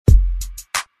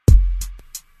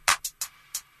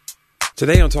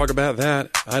Today on Talk About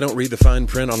That, I don't read the fine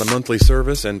print on a monthly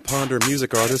service and ponder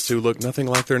music artists who look nothing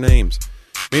like their names.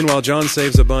 Meanwhile, John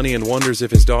saves a bunny and wonders if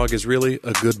his dog is really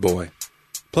a good boy.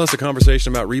 Plus a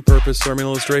conversation about repurposed sermon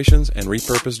illustrations and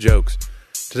repurposed jokes.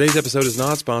 Today's episode is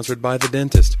not sponsored by The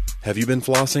Dentist. Have you been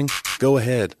flossing? Go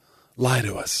ahead. Lie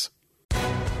to us.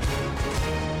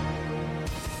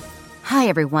 Hi,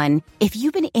 everyone. If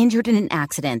you've been injured in an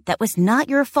accident that was not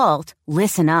your fault,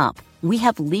 listen up. We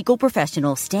have legal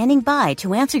professionals standing by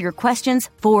to answer your questions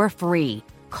for free.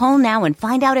 Call now and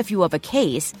find out if you have a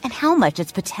case and how much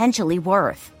it's potentially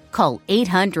worth. Call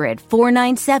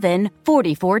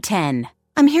 800-497-4410.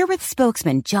 I'm here with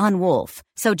spokesman John Wolf.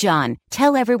 So, John,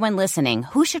 tell everyone listening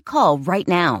who should call right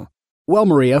now. Well,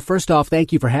 Maria, first off,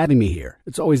 thank you for having me here.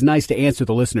 It's always nice to answer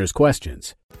the listeners'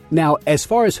 questions. Now, as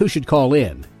far as who should call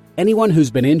in, anyone who's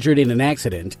been injured in an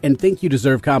accident and think you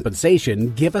deserve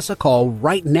compensation, give us a call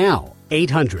right now.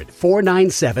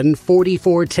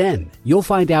 800-497-4410. You'll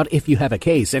find out if you have a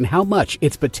case and how much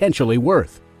it's potentially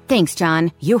worth. Thanks,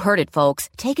 John. You heard it, folks.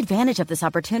 Take advantage of this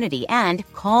opportunity and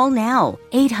call now.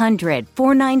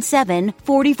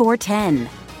 800-497-4410.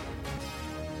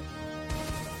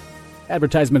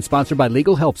 Advertisement sponsored by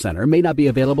Legal Help Center. May not be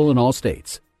available in all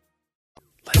states.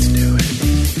 Let's do it.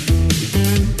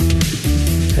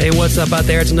 Hey, what's up out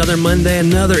there? It's another Monday,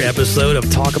 another episode of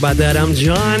Talk About That. I'm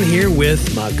John here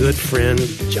with my good friend,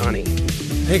 Johnny.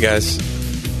 Hey, guys.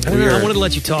 I don't know, I wanted to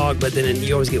let you talk, but then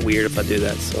you always get weird if I do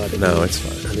that. So I didn't. No, it's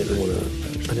fine. I didn't want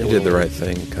to. You did the right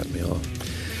thing. Cut me off.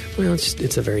 Well,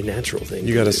 it's a very natural thing.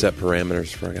 You got to set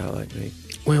parameters for a guy like me.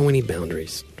 Well, we need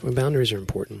boundaries. Boundaries are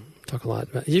important. Talk a lot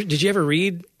about. Did you ever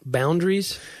read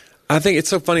Boundaries? I think it's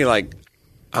so funny. Like,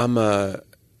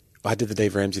 I did the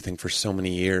Dave Ramsey thing for so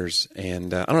many years,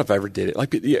 and I don't know if I ever did it.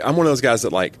 Like, I'm one of those guys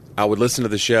that, like, I would listen to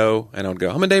the show, and I would go,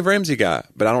 I'm a Dave Ramsey guy,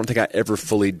 but I don't think I ever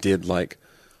fully did, like,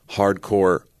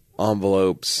 hardcore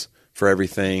envelopes for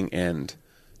everything and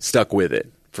stuck with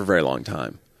it for a very long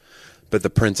time. But the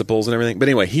principles and everything. But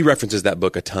anyway, he references that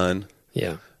book a ton.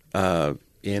 Yeah.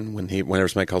 Whenever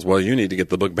somebody calls, well, you need to get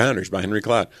the book Boundaries by Henry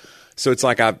Cloud. So it's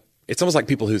like it's almost like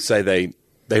people who say they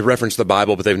reference the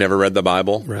Bible, but they've never read the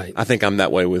Bible. Right. I think I'm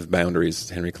that way with Boundaries,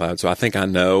 Henry Cloud. So I think I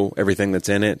know everything that's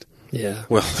in it. Yeah.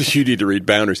 Well, you need to read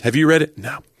Boundaries. Have you read it?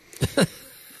 No.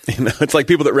 It's like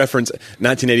people that reference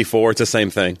 1984. It's the same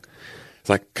thing. It's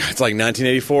like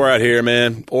 1984 out here,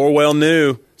 man. Orwell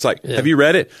knew. It's like, Have you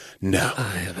read it? No. I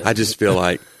haven't. I just feel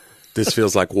like this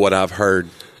feels like what I've heard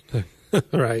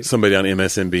Right. somebody on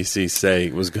MSNBC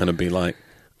say was going to be like.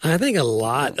 I think a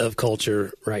lot of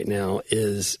culture right now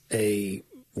is we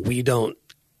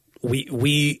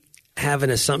have an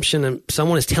assumption and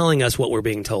someone is telling us what we're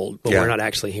being told, but we're not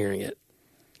actually hearing it.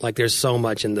 Like there's so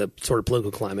much in the sort of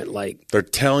political climate, like they're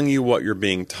telling you what you're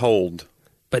being told,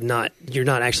 but you're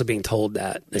not actually being told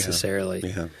that necessarily.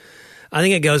 Yeah. I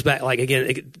think it goes back, like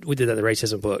again, we did that in the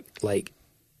racism book. Like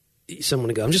someone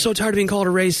would go, I'm just so tired of being called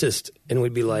a racist. And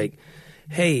we'd be like,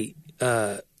 hey,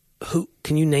 who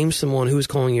can you name someone who is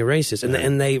calling you racist?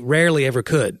 And they rarely ever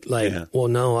could. Like, well,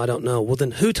 no, I don't know. Well,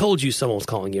 then who told you someone's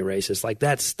calling you racist? Like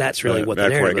that's really what the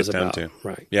narrative is about. Down to.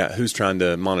 Right. Yeah. Who's trying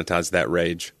to monetize that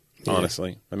rage?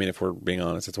 Honestly, I mean, if we're being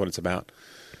honest, that's what it's about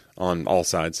on all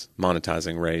sides.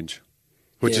 Monetizing rage,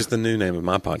 which is the new name of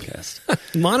my podcast.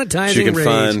 Monetizing you can rage.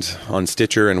 find on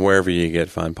Stitcher and wherever you get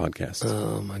fine podcasts.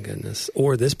 Oh my goodness!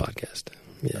 Or this podcast.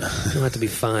 Yeah, you don't have to be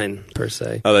fine per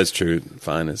se. Oh, that's true.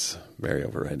 Fine is very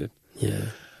overrated. Yeah.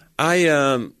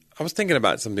 I was thinking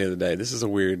about something the other day. This is a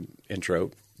weird intro.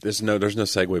 There's no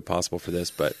segue possible for this,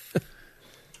 but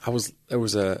there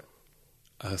was a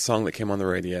song that came on the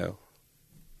radio,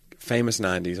 famous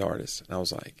 90s artist, and I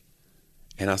was like,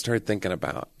 and I started thinking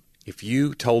about if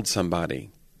you told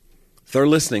somebody they're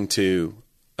listening to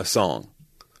a song,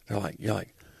 you're like, yeah.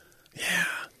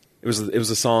 It was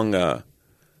a song,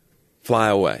 Fly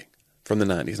Away from the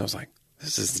 90s, and I was like,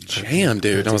 this is a jam,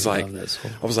 dude. I was like,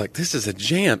 this is a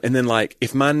jam. And then, like,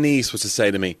 if my niece was to say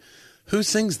to me, who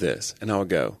sings this? And I would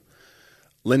go,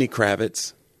 Lenny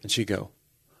Kravitz. And she'd go,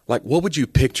 like, what would you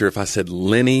picture if I said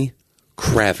Lenny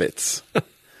Kravitz?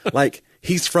 Like,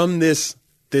 he's from this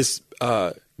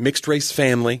mixed race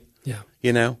family. Yeah.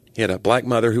 You know, he had a black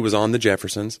mother who was on the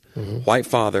Jeffersons, white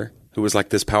father who was like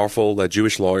this powerful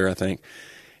Jewish lawyer, I think.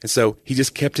 And so he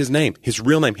just kept his name, his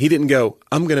real name. He didn't go,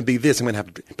 I'm going to be this. I'm going to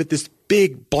have to. But this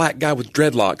big black guy with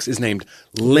dreadlocks is named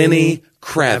Lenny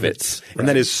Kravitz. Right. And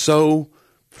that is so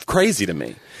crazy to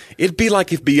me. It'd be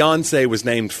like if Beyonce was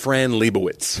named Fran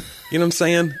Lebowitz. You know what I'm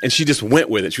saying? And she just went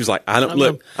with it. She was like, I'm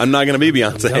not going to be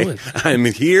Beyonce. I'm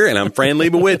here and I'm Fran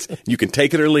Lebowitz. You can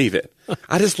take it or leave it.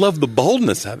 I just love the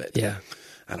boldness of it. Yeah.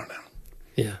 I don't know.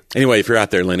 Yeah. Anyway, if you're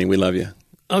out there, Lenny, we love you.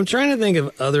 I'm trying to think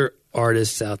of other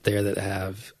artists out there that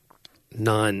have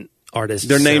non-artist.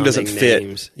 Their name doesn't fit.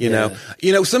 Names. You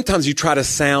know. Sometimes you try to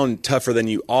sound tougher than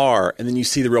you are, and then you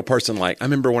see the real person. Like I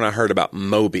remember when I heard about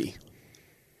Moby.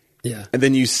 Yeah. And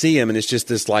then you see him, and it's just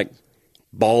this like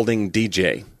balding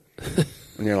DJ,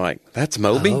 and you're like, "That's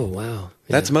Moby." Oh wow. Yeah.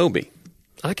 That's Moby.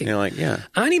 I can. You're like, yeah.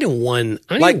 I need one.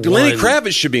 Lenny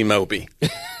Kravitz should be Moby. You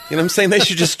know what I'm saying? They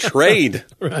should just trade.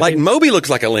 Right. Like Moby looks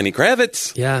like a Lenny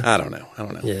Kravitz. Yeah. I don't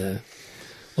know. Yeah.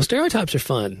 Well, stereotypes are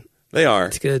fun. They are.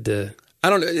 It's good to. I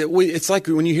don't know. It's like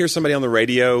when you hear somebody on the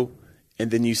radio,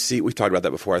 and then you see. We've talked about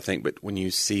that before, I think. But when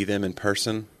you see them in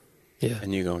person, Yeah.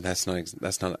 and you go, "That's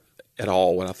not at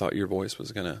all what I thought your voice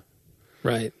was gonna."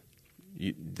 Right.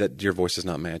 That your voice does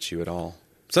not match you at all.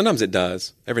 Sometimes it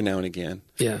does. Every now and again.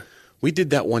 Yeah. We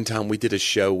did that one time. We did a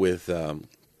show with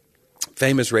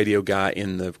famous radio guy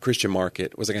in the Christian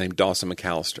market. Was a guy named Dawson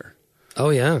McAllister. Oh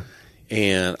yeah.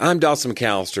 And I'm Dawson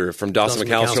McAllister from Dawson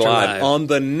McAllister McAllister Live. Live. On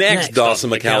the next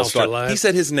Dawson McAllister Live. He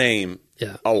said his name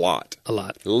Yeah. a lot. A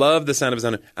lot. Love the sound of his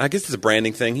own. I guess it's a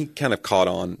branding thing. He kind of caught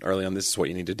on early on. This is what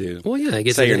you need to do. Well, yeah. It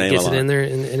gets Say it, your name gets a lot. it in there,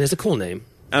 and it's a cool name.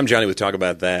 I'm Johnny with Talk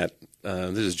About That.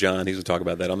 This is John. He's going to talk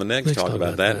about that on the next Talk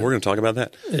About That. We're going to talk about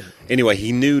that. Yeah. Anyway,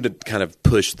 he knew to kind of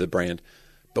push the brand.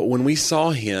 But when we saw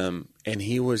him, and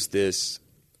he was this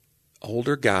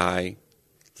older guy,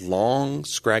 long,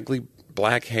 scraggly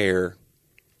black hair,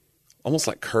 almost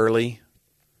like curly,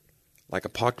 like a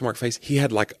pockmarked face. He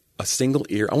had like a single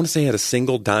ear. I want to say he had a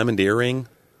single diamond earring.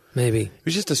 Maybe. He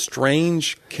was just a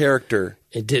strange character.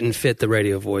 It didn't fit the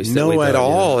radio voice. that we No, at thought,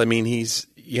 all. I mean,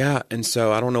 yeah. And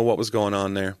so I don't know what was going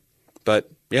on there. But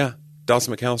yeah,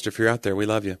 Dawson McAllister, if you're out there, we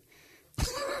love you.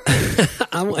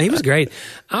 He was great.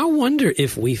 I wonder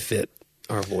if we fit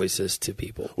our voices to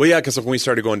people. Well, yeah, because when we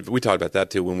started going, we talked about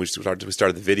that too. When we started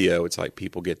the video, it's like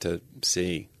people get to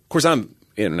see. Of course, I'm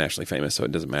internationally famous, so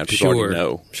it doesn't matter. People already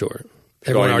know. Sure.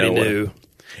 Everyone already knew.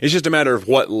 It's just a matter of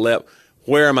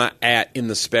where am I at in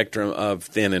the spectrum of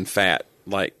thin and fat?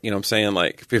 Like, you know what I'm saying?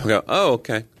 Like, people go, oh,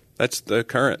 okay, that's the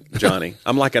current Johnny.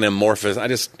 I'm like an amorphous.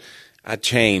 I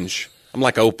change. I'm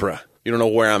like Oprah. You don't know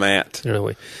where I'm at. I don't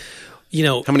know. You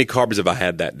know, how many carbs have I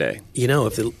had that day? You know,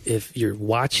 if you're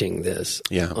watching this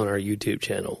on our YouTube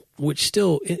channel, which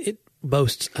still it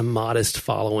boasts a modest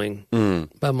following.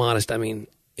 By modest, I mean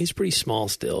it's pretty small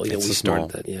still. You know, we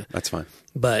started that. Yeah, that's fine.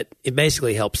 But it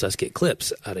basically helps us get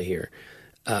clips out of here.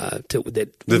 The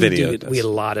video. We get a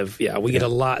lot of get a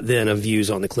lot then of views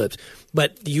on the clips.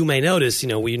 But you may notice, you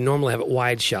know, we normally have it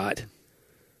wide shot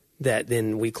that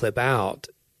then we clip out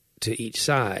to each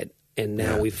side. And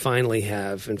now we finally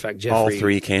have, in fact, Jeffrey. All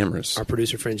three cameras. Our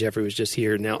producer friend Jeffrey was just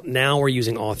here. Now we're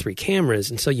using all three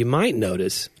cameras. And so you might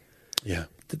notice that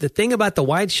the thing about the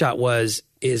wide shot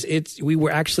we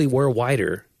were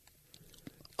wider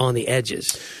on the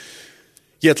edges.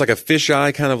 Yeah, it's like a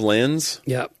fisheye kind of lens.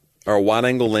 Yep. Or a wide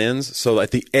angle lens. So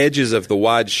at the edges of the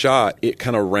wide shot, it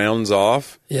kind of rounds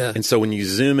off. Yeah. And so when you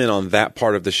zoom in on that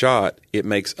part of the shot, it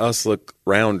makes us look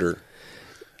rounder.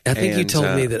 I think you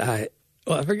told me that I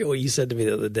forget what you said to me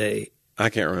the other day. I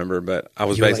can't remember, but I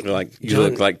was basically like, you John,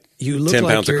 look like 10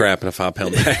 pounds of crap in a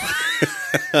 5-pound bag.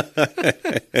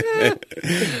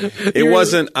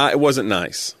 It wasn't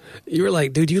nice. You were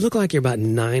like, dude, you look like you're about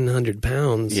 900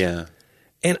 pounds. Yeah.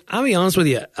 And I'll be honest with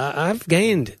you, I've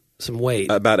gained some weight.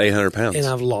 About 800 pounds. And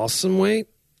I've lost some weight,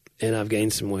 and I've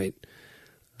gained some weight.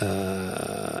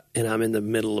 And I'm in the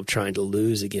middle of trying to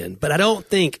lose again. But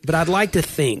I'd like to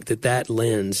think that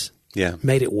lens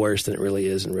made it worse than it really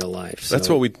is in real life. So. That's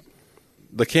what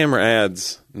the camera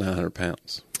adds 900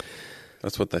 pounds.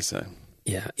 That's what they say.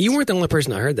 Yeah. You weren't the only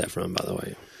person I heard that from, by the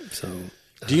way. So,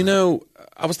 do you know,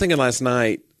 I was thinking last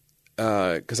night,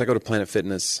 because I go to Planet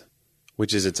Fitness,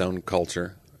 which is its own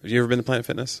culture. Have you ever been to Planet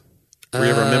Fitness? Were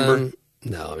you ever a member?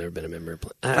 No, I've never been a member.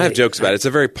 I have jokes about it. It's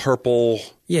a very purple.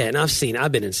 Yeah, and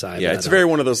I've been inside. Yeah, it's very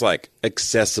one of those like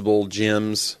accessible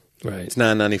gyms. Right. It's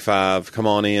 $9.95. Come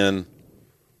on in.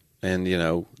 And, you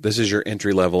know, this is your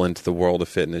entry level into the world of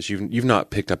fitness. You've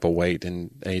not picked up a weight in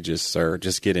ages, sir.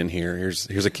 Just get in here. Here's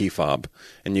a key fob,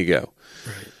 and you go.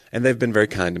 Right. And they've been very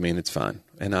kind to me, and it's fine.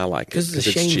 And I like it. Because it's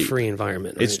a shame-free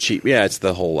environment, right? It's cheap. Yeah, it's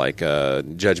the whole, like,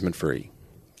 judgment-free.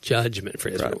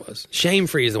 Judgment-free is what it was.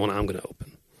 Shame-free is the one I'm going to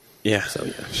open. Yeah. So,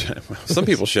 yeah. Some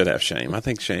people should have shame. I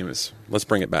think shame is, let's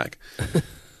bring it back.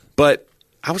 But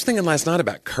I was thinking last night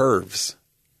about curves.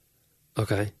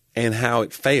 Okay. And how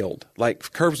it failed.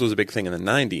 Like, curves was a big thing in the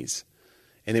 90s.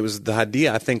 And it was, the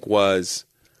idea, I think, was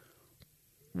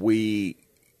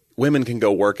women can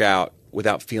go work out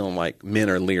without feeling like men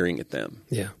are leering at them.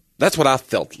 Yeah. That's what I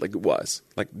felt like it was.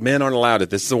 Like, men aren't allowed it.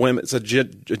 This is it's a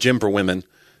gym for women.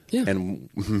 Yeah. And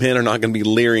men are not going to be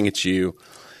leering at you.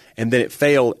 And then it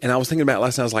failed. And I was thinking about it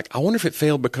last night. I was like, I wonder if it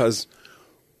failed because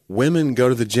women go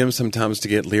to the gym sometimes to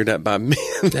get leered at by men.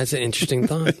 That's an interesting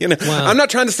thought. Wow. I'm not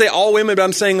trying to say all women, but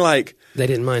I'm saying like they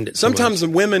didn't mind it. Sometimes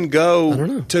women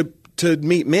go to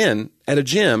meet men at a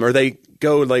gym, or they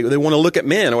go like they want to look at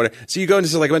men or whatever. So you go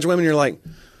into like a bunch of women, and you're like,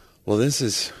 well, this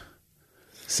is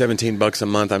 $17 a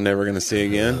month I'm never going to see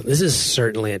again. This is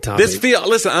certainly a topic.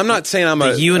 Listen, I'm not saying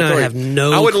I'm you and I have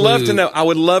no I would clue.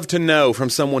 love to know from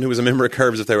someone who was a member of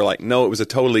Curves if they were like, no, it was a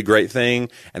totally great thing,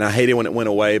 and I hate it when it went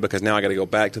away because now I got to go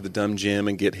back to the dumb gym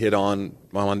and get hit on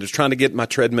while I'm just trying to get my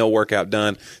treadmill workout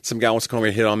done. Some guy wants to come over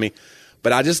and hit on me.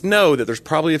 But I just know that there's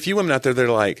probably a few women out there that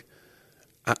are like,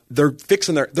 they're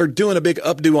doing a big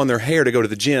updo on their hair to go to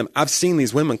the gym. I've seen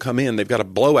these women come in, they've got a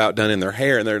blowout done in their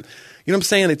hair, and they're, you know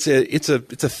what I'm saying? It's a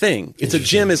thing. It's a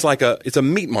gym. It's like it's a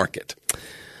meat market.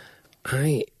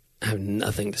 I have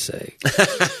nothing to say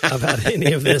about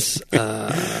any of this.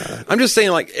 I'm just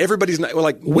saying, like, everybody's not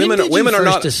like women. When did women you are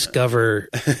first not discover.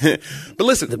 But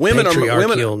listen, women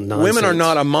are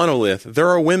not a monolith. There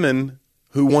are women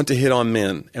who want to hit on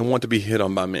men and want to be hit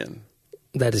on by men.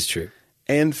 That is true.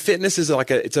 And fitness is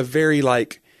it's a very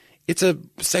like. It's a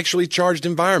sexually charged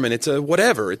environment. It's a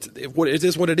whatever. It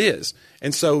is what it is.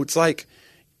 And so it's like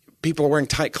people are wearing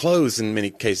tight clothes in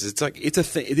many cases. It's like it's a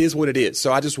thing. It is what it is.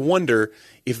 So I just wonder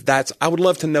if I would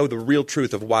love to know the real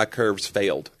truth of why Curves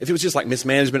failed. If it was just like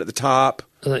mismanagement at the top.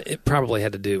 It probably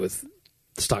had to do with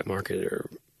the stock market or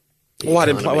why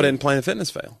didn't Planet Fitness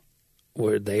fail?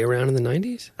 Were they around in the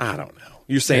 90s? I don't know.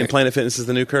 You're saying Planet Fitness is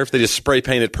the new Curve? They just spray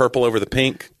painted purple over the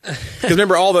pink? Because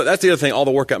remember, that's the other thing. All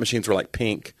the workout machines were like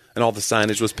pink. And all the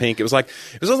signage was pink. It was like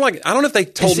I don't know if they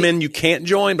told men you can't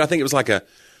join, but I think it was like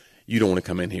you don't want to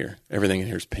come in here. Everything in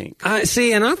here is pink. I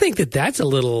see, and I think that's a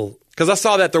little because I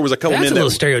saw that there was a couple men a little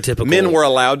stereotypical. Men were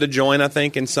allowed to join, I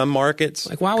think, in some markets.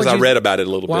 Like why would I read about it a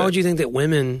little bit. Why would you think that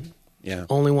women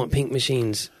only want pink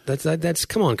machines? That's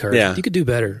come on, Kurt. Yeah. You could do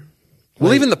better.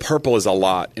 Well, even the purple is a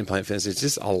lot in Planet Fitness. It's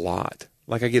just a lot.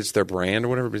 Like I get it's their brand or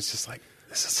whatever, but it's just like.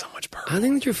 This is so much purple. I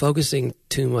think that you're focusing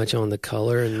too much on the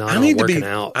color and not on working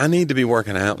out. I need to be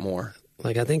working out more.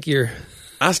 Like, I think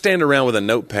I stand around with a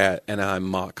notepad and I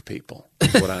mock people.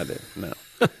 That's what I do. No.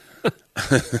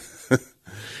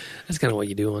 That's kind of what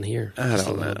you do on here. I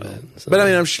don't know. But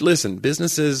I mean, listen,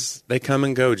 businesses, they come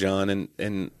and go, John,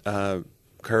 and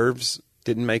Curves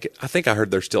didn't make it. I think I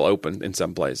heard they're still open in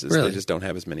some places. Really? They just don't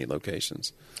have as many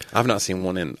locations. I've not seen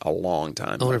one in a long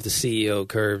time. I wonder if the CEO of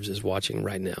Curves is watching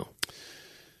right now.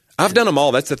 I've done them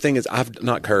all. That's the thing is I've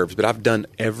not Curves, but I've done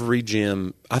every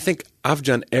gym. I think I've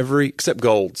done every except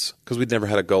Gold's because we'd never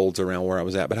had a Gold's around where I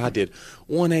was at. But I did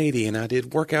 180 and I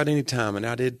did Workout Anytime and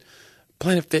I did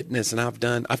Planet Fitness and I've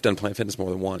done Planet Fitness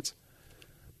more than once.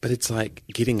 But it's like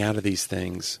getting out of these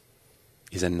things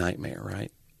is a nightmare,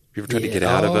 right? You ever tried to get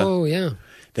out of it? Oh, yeah.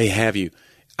 They have you.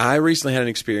 I recently had an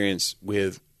experience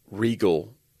with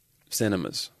Regal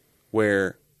Cinemas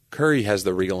where Curry has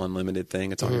the Regal Unlimited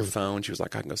thing. It's on your phone. She was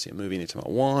like, I can go see a movie anytime I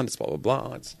want. It's blah, blah,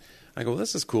 blah. I go, well,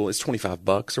 this is cool. It's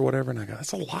 $25 or whatever. And I go,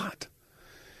 that's a lot.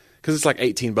 Because it's like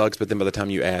 $18, but then by the time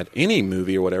you add any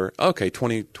movie or whatever, okay,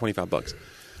 $25.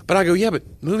 But I go, yeah, but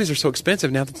movies are so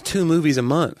expensive now. That's 2 movies a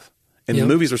month. And the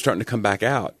movies were starting to come back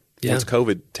out. Yeah. Once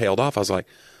COVID tailed off, I was like,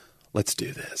 let's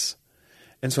do this.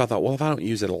 And so I thought, well, if I don't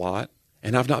use it a lot,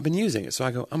 and I've not been using it, so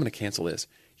I go, I'm going to cancel this.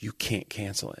 You can't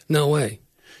cancel it. No way.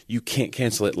 You can't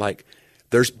cancel it. Like,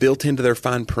 there's built into their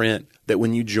fine print that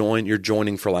when you join, you're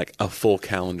joining for like a full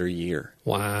calendar year.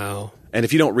 Wow. And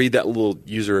if you don't read that little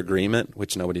user agreement,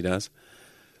 which nobody does,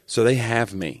 so they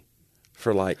have me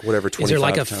for like whatever 25 Is there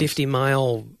like a times.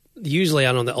 50-mile? Usually,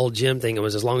 I know the old gym thing, it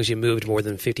was as long as you moved more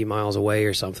than 50 miles away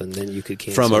or something, then you could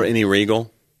cancel. From any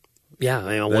Regal? Yeah,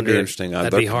 I That'd wonder. be interesting.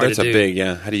 That'd be hard that's to do. a big,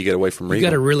 How do you get away from Regal? You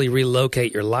got to really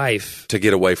relocate your life to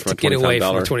get away from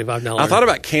 $25. I thought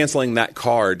about canceling that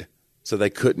card so they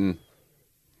couldn't.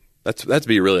 That'd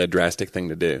be really a drastic thing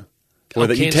to do.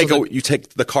 Where you take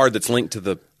the card that's linked to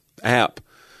the app,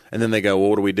 and then they go, well,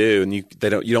 what do we do? And you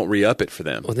don't re-up it for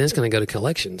them. Well, then it's going to go to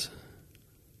collections.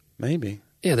 Maybe.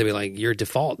 Yeah, they'd be like, you're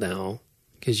default now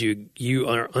because you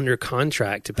are under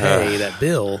contract to pay that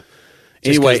bill.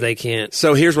 Anyway, they can't.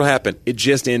 So here's what happened. It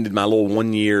just ended. My little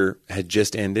 1 year had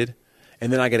just ended.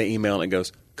 And then I get an email and it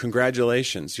goes,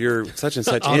 congratulations, you're such and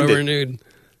such ended. Auto-renewed.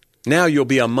 Now you'll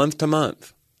be a month to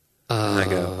month. And I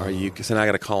go, are you? So now I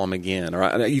got to call them again.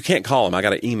 Or you can't call them. I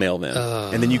got to email them.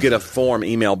 And then you get a form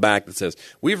email back that says,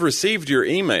 we've received your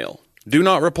email. Do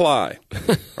not reply.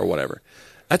 Or whatever.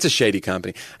 That's a shady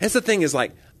company. That's the thing is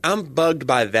like, I'm bugged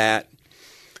by that.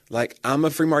 Like, I'm a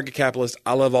free market capitalist.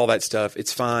 I love all that stuff.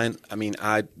 It's fine. I mean,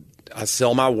 I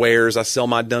sell my wares. I sell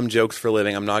my dumb jokes for a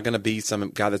living. I'm not going to be some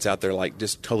guy that's out there like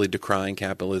just totally decrying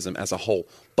capitalism as a whole.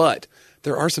 But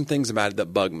there are some things about it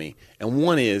that bug me. And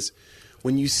one is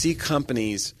when you see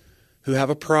companies who have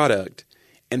a product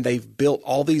and they've built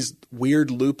all these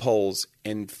weird loopholes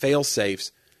and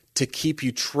fail-safes to keep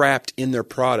you trapped in their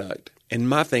product. And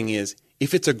my thing is,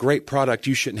 if it's a great product,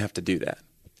 you shouldn't have to do that.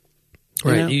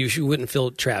 Right. You know? You wouldn't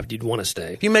feel trapped. You'd want to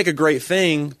stay. If you make a great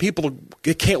thing, people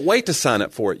can't wait to sign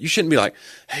up for it. You shouldn't be like,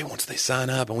 hey, once they sign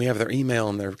up and we have their email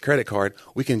and their credit card,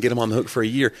 we can get them on the hook for a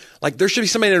year. Like, there should be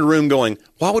somebody in a room going,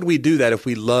 why would we do that if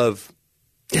we love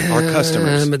our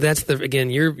customers? But that's again,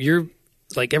 you're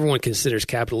like, everyone considers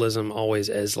capitalism always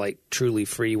as like truly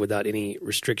free without any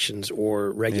restrictions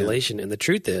or regulation. And the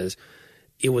truth is,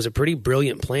 it was a pretty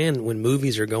brilliant plan when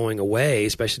movies are going away,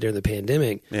 especially during the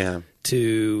pandemic,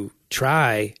 to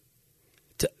try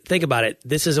to think about it.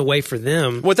 This is a way for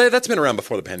them. Well, that's been around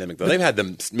before the pandemic, though. They've had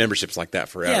them memberships like that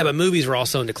forever. Yeah, but movies were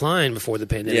also in decline before the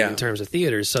pandemic in terms of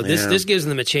theaters. So this gives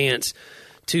them a chance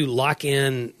to lock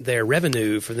in their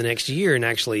revenue for the next year and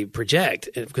actually project,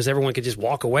 because everyone could just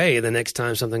walk away the next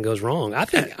time something goes wrong. I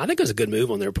think it was a good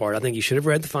move on their part. I think you should have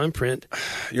read the fine print.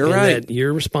 You're right. That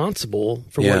you're responsible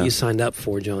for what you signed up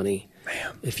for, Johnny.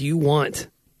 Man. If you want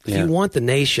the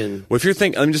nation. Well,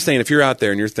 I'm just saying, if you're out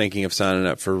there and you're thinking of signing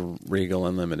up for Regal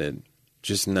Unlimited,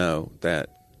 just know that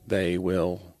they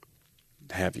will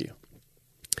have you.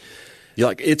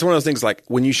 It's one of those things like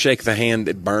when you shake the hand,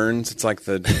 it burns. It's like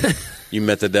you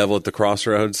met the devil at the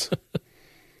crossroads.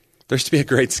 There used to be a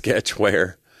great sketch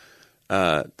where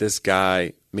this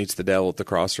guy meets the devil at the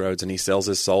crossroads and he sells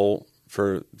his soul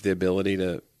for the ability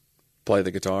to play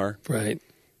the guitar. Right.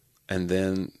 And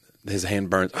then his hand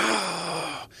burns.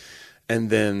 And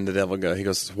then the devil he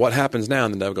goes, what happens now?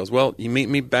 And the devil goes, well, you meet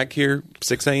me back here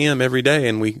 6 a.m. every day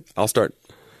and I'll start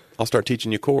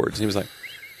teaching you chords. And he was like,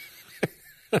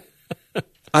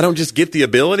 I don't just get the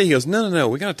ability. He goes, no,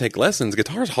 we got to take lessons.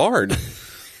 Guitar's hard.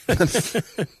 Was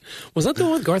that the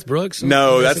one with Garth Brooks?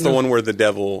 No, that's the one where the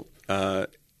devil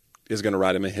is going to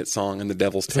write him a hit song, and the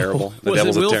devil's terrible. The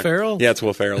devil's Will Ferrell? Yeah, it's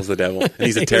Will Ferrell's the devil, and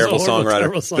he's a terrible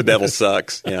songwriter. The devil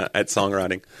sucks. Yeah, at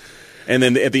songwriting. And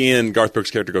then at the end, Garth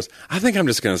Brooks' character goes, I think I'm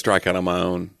just going to strike out on my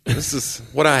own. This is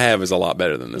what I have is a lot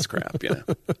better than this crap. You know?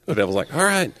 The devil's like, all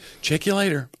right, check you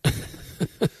later.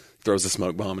 Throws a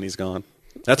smoke bomb, and he's gone.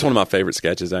 That's one of my favorite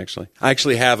sketches, actually. I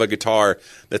actually have a guitar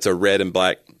that's a red and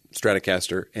black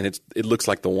Stratocaster, and it looks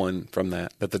like the one from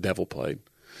that the devil played.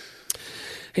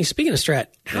 Hey, speaking of Strat,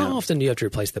 how often do you have to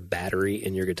replace the battery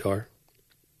in your guitar?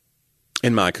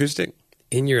 In my acoustic?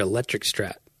 In your electric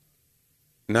Strat?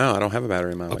 No, I don't have a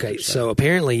battery in my electric Strat. So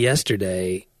apparently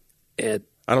yesterday I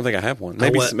don't think I have one.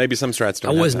 Maybe some Strats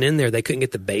don't have I wasn't that. in there. They couldn't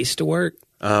get the bass to work.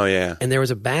 Oh, yeah. And there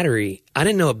was a battery. I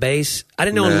didn't know a bass. I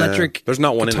didn't know an electric There's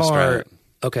not one guitar. in the Strat.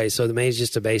 Okay, so maybe it's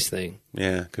just a bass thing.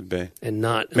 Yeah, could be. And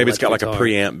not maybe it's got like guitar. a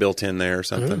preamp built in there or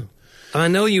something. I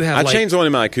know you have. I change one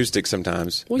in my acoustic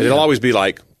sometimes, but it'll always be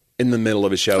like in the middle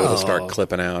of a show. It'll start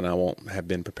clipping out, and I won't have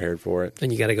been prepared for it.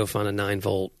 And you got to go find a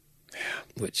 9-volt. Yeah,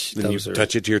 which then you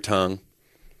touch it to your tongue.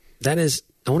 That is.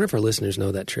 I wonder if our listeners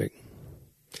know that trick.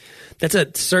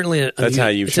 That's certainly how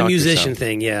you. It's a musician yourself.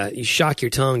 thing. Yeah, you shock your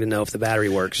tongue to know if the battery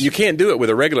works. You can't do it with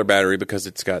a regular battery because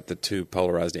it's got the two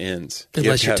polarized ends.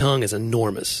 Unless your tongue is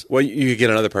enormous. Well, you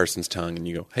get another person's tongue and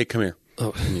you go, "Hey, come here."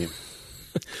 Oh, and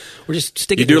we're just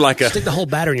stick stick the whole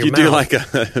battery in your mouth. You do like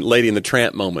a Lady in the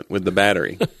Tramp moment with the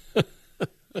battery,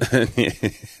 and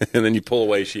then you pull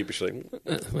away sheepishly.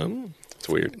 It's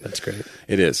weird. That's great.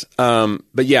 It is.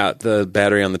 But yeah, the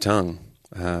battery on the tongue.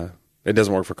 It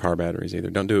doesn't work for car batteries either.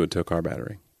 Don't do it to a car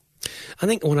battery. I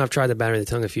think when I've tried the battery in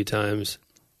the tongue a few times,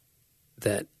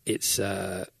 that it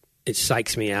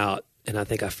psychs me out, and I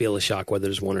think I feel a shock whether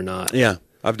there's one or not. Yeah,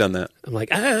 I've done that. I'm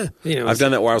like, I've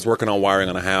done that where I was working on wiring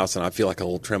on a house, and I feel like a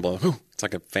little tremble. It's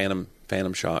like a phantom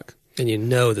shock. And you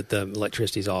know that the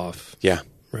electricity's off. Yeah.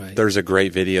 Right. There's a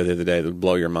great video the other day that would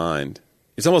blow your mind.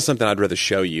 It's almost something I'd rather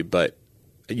show you, but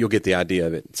you'll get the idea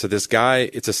of it. So this guy,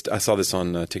 I saw this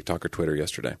on TikTok or Twitter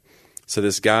yesterday. So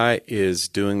this guy is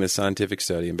doing this scientific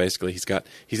study, and basically he's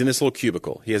in this little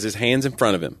cubicle. He has his hands in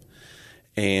front of him,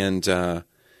 and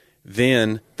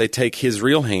then they take his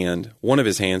real hand, one of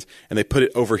his hands, and they put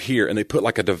it over here, and they put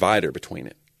like a divider between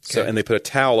it. So, and they put a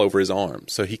towel over his arm,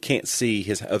 so he can't see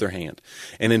his other hand.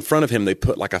 And in front of him, they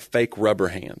put like a fake rubber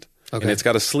hand. Okay. And it's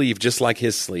got a sleeve just like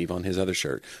his sleeve on his other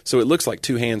shirt. So it looks like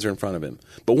two hands are in front of him,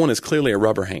 but one is clearly a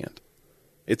rubber hand.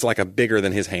 It's like a bigger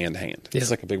than his hand. Yeah.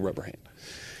 It's like a big rubber hand.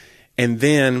 And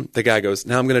then the guy goes,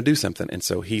 now I'm going to do something. And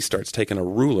so he starts taking a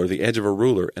ruler, the edge of a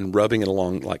ruler, and rubbing it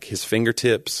along like his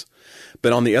fingertips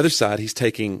But on the other side, he's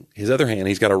taking his other hand,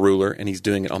 he's got a ruler, and he's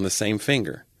doing it on the same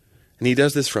finger. And he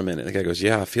does this for a minute. The guy goes,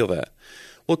 yeah, I feel that.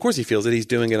 Well, of course he feels it. He's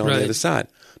doing it on the other side.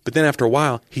 But then after a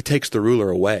while, he takes the ruler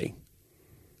away.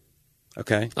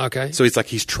 Okay? Okay. So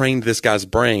he's trained this guy's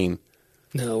brain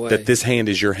that this hand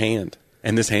is your hand.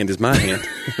 And this hand is my hand.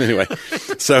 Anyway,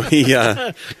 so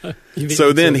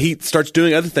then he starts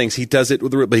doing other things. He does it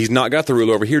with the ruler, but he's not got the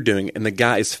ruler over here doing it, and the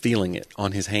guy is feeling it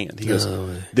on his hand. He goes,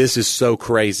 this is so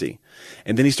crazy.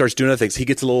 And then he starts doing other things. He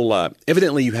gets a little,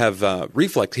 evidently you have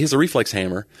reflex. He has a reflex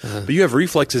hammer, but you have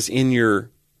reflexes in your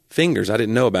fingers I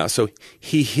didn't know about. So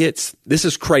he hits, this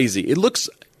is crazy. It looks,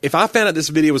 if I found out this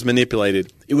video was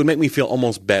manipulated, it would make me feel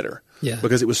almost better. Yeah.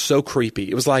 Because it was so creepy.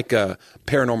 It was like a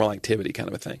Paranormal Activity kind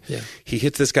of a thing. Yeah. He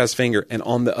hits this guy's finger, and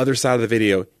on the other side of the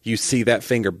video, you see that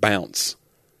finger bounce.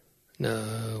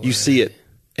 No. You see it.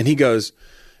 And he goes,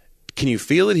 can you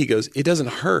feel it? He goes, it doesn't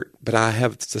hurt, but I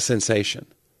have the sensation.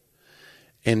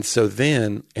 And so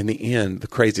then, in the end, the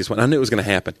craziest one, I knew it was going to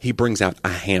happen. He brings out a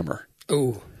hammer.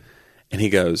 Oh. And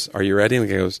he goes, are you ready? And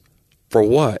he goes, for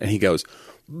what? And he goes,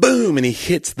 boom, and he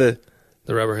hits the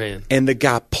rubber hand. And the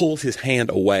guy pulls his hand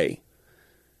away.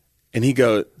 And he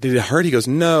goes, did it hurt? He goes,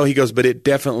 no. He goes, but it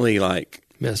definitely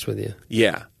messed with you.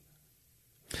 Yeah.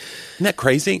 Isn't that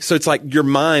crazy? So it's like your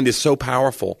mind is so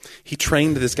powerful. He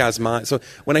trained this guy's mind. So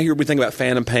when we think about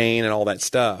phantom pain and all that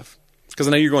stuff, it's because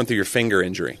I know you're going through your finger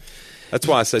injury. That's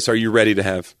why I say, so are you ready to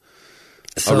have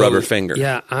a rubber finger?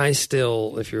 Yeah, I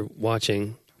still, if you're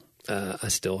watching, I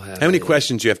still have. How many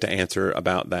questions do you have to answer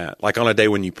about that? Like on a day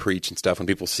when you preach and stuff, when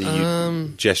people see you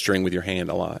gesturing with your hand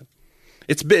a lot.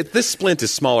 This splint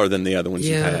is smaller than the other ones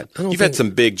you've had. You've had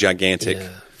some big, gigantic. Yeah.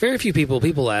 Very few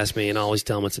people ask me, and I always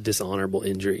tell them it's a dishonorable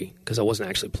injury because I wasn't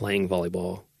actually playing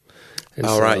volleyball. And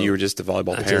right. You were just a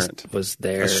volleyball parent. Just was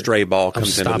there. A stray ball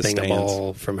comes into the stands. Stopping a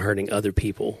ball from hurting other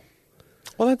people.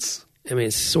 Well, it's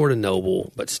sort of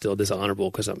noble, but still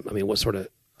dishonorable because,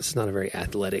 it's not a very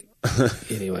athletic.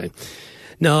 Anyway.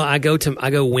 No, I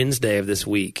go Wednesday of this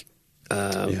week.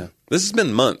 This has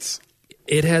been months.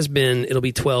 It'll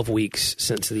be 12 weeks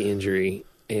since the injury,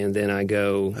 and then I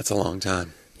go. That's a long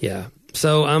time. Yeah.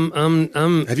 So I'm.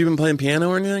 Have you been playing piano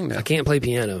or anything? No. I can't play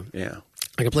piano. Yeah.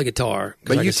 I can play guitar.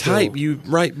 But you type, you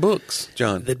write books,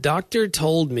 John. The doctor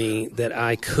told me that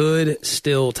I could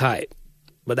still type,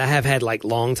 but I have had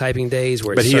long typing days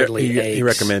where he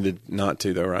recommended not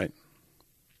to, though, right?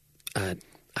 I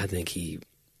think he'd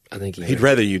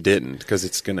rather you didn't because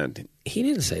it's gonna. He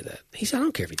didn't say that. He said, "I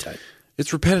don't care if you type."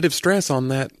 It's repetitive stress on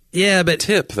that. Yeah, but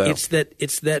tip though. It's that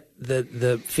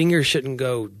the finger shouldn't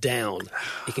go down.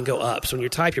 It can go up. So when you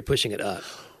type, you're pushing it up.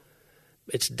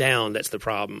 It's down. That's the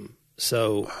problem.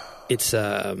 So it's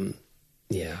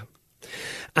yeah.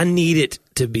 I need it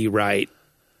to be right.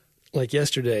 Like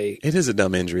yesterday, it is a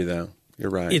dumb injury though.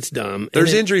 You're right. It's dumb.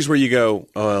 There's injuries where you go,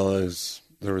 oh,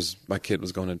 well, my kid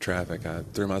was going in traffic. I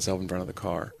threw myself in front of the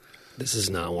car. This is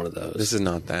not one of those. This is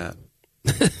not that.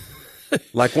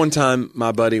 Like one time,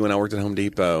 my buddy, when I worked at Home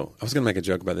Depot, I was going to make a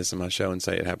joke about this in my show and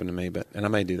say it happened to me, and I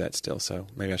may do that still, so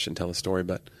maybe I shouldn't tell the story,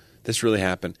 but this really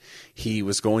happened. He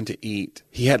was going to eat.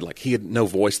 He had no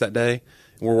voice that day.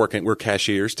 We're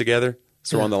cashiers together,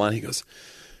 so we're on the line. He goes,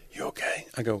 "You okay?"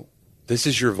 I go, "This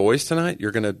is your voice tonight?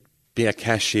 You're going to be a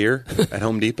cashier at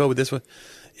Home Depot with this one?"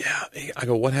 Yeah. I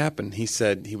go, "What happened?" He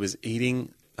said he was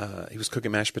eating, he was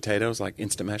cooking mashed potatoes, like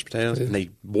instant mashed potatoes, and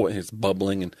it's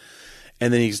bubbling, and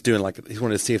then he's doing he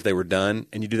wanted to see if they were done,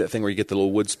 and you do that thing where you get the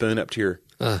little wood spoon up to your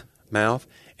mouth,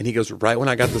 and he goes, right when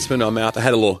I got the spoon to my mouth, I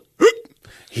had a little,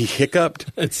 he hiccuped,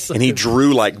 and he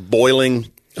drew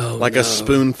boiling, a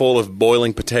spoonful of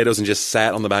boiling potatoes and just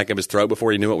sat on the back of his throat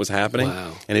before he knew what was happening,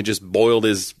 and it just boiled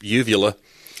his uvula.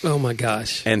 Oh my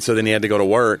gosh! And so then he had to go to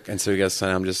work, and so he goes,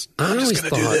 "I'm just going to do this."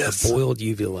 I always thought a boiled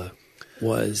uvula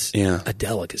was a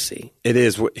delicacy. It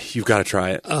is. You've got to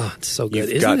try it. Oh, it's so good.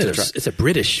 It's a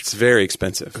British. It's very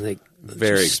expensive. And they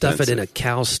very stuff expensive. it in a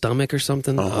cow's stomach or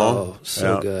something. Oh,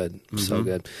 so good. Mm-hmm. So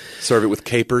good. Serve it with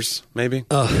capers, maybe.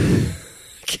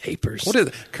 Capers. What is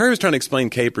it? Curry was trying to explain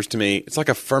capers to me. It's like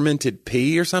a fermented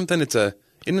pea or something. Isn't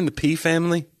in the pea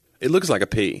family? It looks like a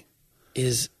pea.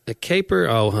 Is a caper?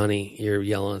 Oh, honey, you're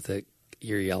yelling. Anyway,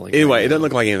 right it doesn't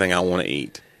look like anything I want to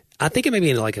eat. I think it may be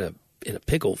in a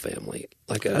pickle family.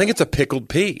 I think it's a pickled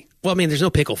pea. Well, I mean, there's no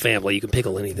pickle family. You can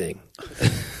pickle anything.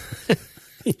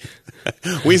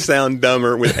 We sound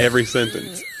dumber with every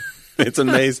sentence. It's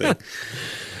amazing.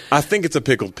 I think it's a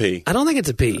pickled pea. I don't think it's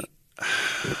a pea.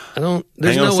 There's no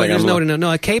way. There's no way to know.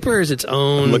 No, a caper is its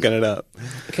own. I'm looking it up.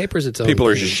 A caper is its own. People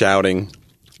are just shouting.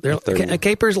 A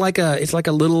caper is like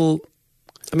a little.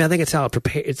 I mean, I think it's how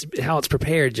it's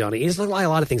prepared, Johnny. It's like a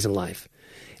lot of things in life.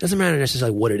 doesn't matter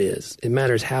necessarily what it is. It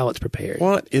matters how it's prepared.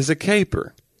 What is a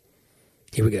caper?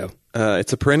 Here we go.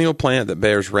 It's a perennial plant that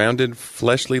bears rounded,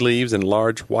 fleshly leaves and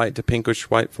large white to pinkish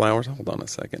white flowers. Hold on a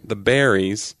second. The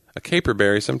berries, a caper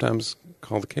berry, sometimes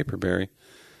called a caper berry.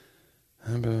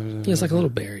 Yeah, it's like a little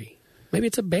berry. Maybe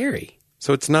it's a berry.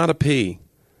 So it's not a pea.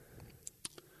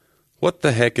 What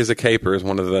the heck is a caper is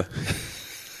one of the...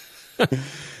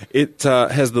 It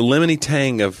has the lemony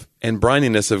tang of and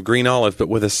brininess of green olive, but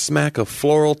with a smack of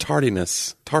floral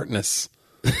tartness,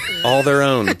 all their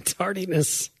own.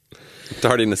 Tardiness.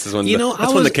 Tardiness is when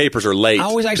when the capers are late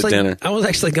to dinner. I was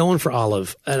actually going for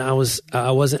olive, and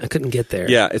I couldn't get there.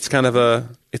 Yeah, it's kind of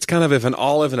if an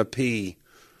olive and a pea.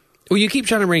 Well, you keep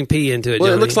trying to bring pea into it. Well,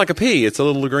 Johnny. it looks like a pea. It's a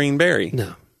little green berry.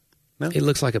 No. No? It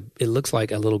looks like a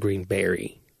little green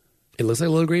berry. It looks like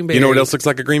a little green berry. You know what else looks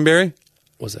like a green berry?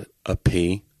 What's that? A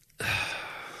pea.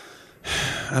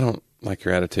 I don't like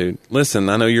your attitude. Listen,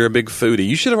 I know you're a big foodie.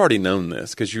 You should have already known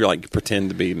this because you pretend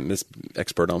to be Miss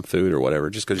Expert on food or whatever.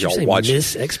 Just because y'all watch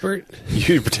Miss Expert.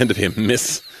 You pretend to be a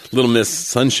Little Miss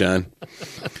Sunshine.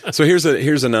 So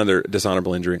here's another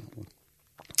dishonorable injury.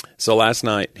 So last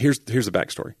night, here's the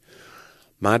backstory.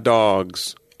 My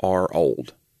dogs are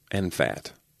old and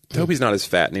fat. Toby's not as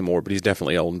fat anymore, but he's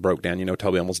definitely old and broke down. You know,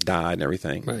 Toby almost died and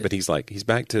everything. Right. But he's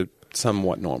back to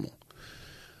somewhat normal.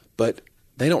 But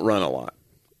they don't run a lot.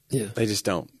 Yeah. They just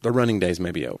don't. Their running days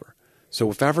may be over. So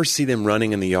if I ever see them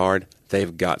running in the yard,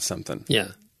 they've got something. Yeah.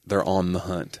 They're on the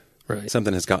hunt. Right.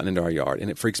 Something has gotten into our yard, and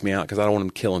it freaks me out because I don't want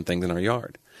them killing things in our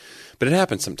yard. But it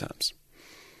happens sometimes.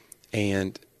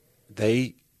 And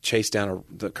they chased down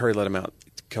Curry let them out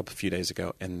a few days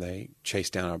ago, and they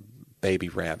chased down a baby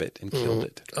rabbit and killed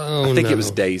it. Oh, I think no. it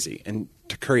was Daisy. And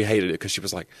Curry hated it because she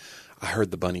was like, I heard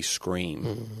the bunny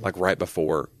scream, right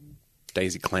before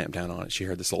Daisy clamped down on it. She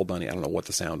heard this little bunny. I don't know what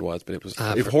the sound was, but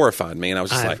it horrified me. And I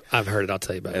was just I've heard it. I'll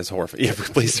tell you about it. It's horrifying. Yeah,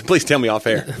 please tell me off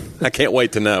air. I can't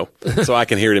wait to know so I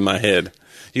can hear it in my head.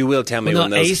 You will tell me when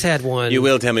those... Ace had one. You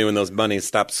will tell me when those bunnies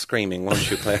stop screaming, won't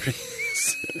you, Clary?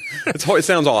 It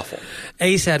sounds awful.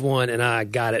 Ace had one, and I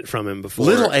got it from him before.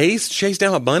 Little Ace chased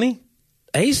down a bunny?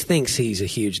 Ace thinks he's a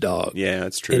huge dog. Yeah,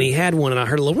 that's true. And he had one, and I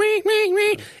heard a little ring, ring,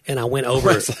 ring, and I went over,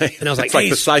 and I was like, it's like Ace.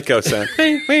 the Psycho sound.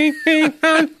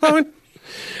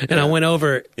 And I went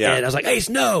over, Yeah. and I was like, Ace,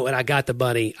 no! And I got the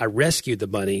bunny. I rescued the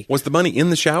bunny. Was the bunny in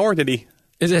the shower? Did he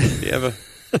And have a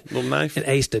little knife?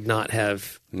 Ace did not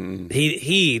have.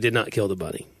 He did not kill the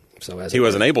bunny. So He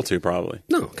wasn't able to, probably.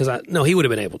 No, he would have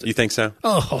been able to. You think so?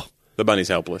 Oh, The bunny's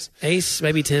helpless. Ace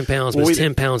maybe 10 pounds, but it's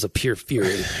 10 pounds of pure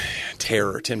fury.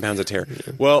 Terror, 10 pounds of terror.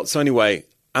 Yeah. Well, so anyway,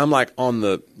 I'm on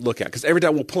the lookout because every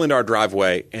time we'll pull into our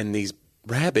driveway and these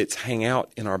rabbits hang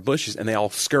out in our bushes and they all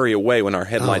scurry away when our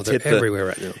headlights hit everywhere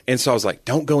right now. And so I was like,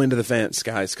 don't go into the fence,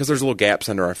 guys, because there's little gaps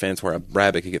under our fence where a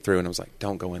rabbit could get through. And I was like,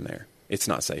 don't go in there. It's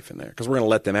not safe in there because we're going to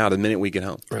let them out the minute we get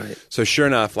home. Right. So sure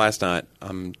enough, last night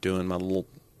I'm doing my little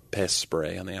pest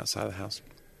spray on the outside of the house.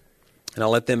 And I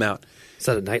let them out. Is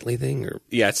that a nightly thing? Or?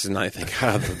 Yeah, it's a nightly thing.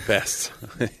 God, the best.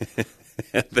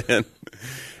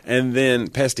 and then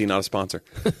Pesty, not a sponsor.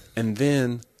 And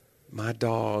then my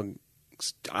dog,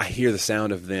 I hear the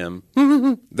sound of them.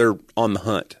 They're on the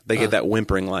hunt. They get that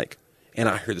whimpering and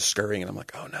I hear the scurrying, and I'm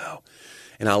like, oh no.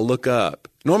 And I look up.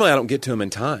 Normally I don't get to them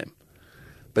in time,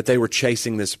 but they were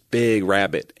chasing this big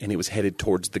rabbit, and he was headed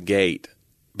towards the gate.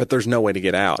 But there's no way to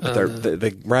get out.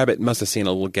 The rabbit must have seen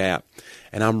a little gap,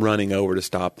 and I'm running over to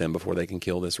stop them before they can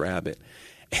kill this rabbit.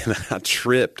 And I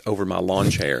tripped over my lawn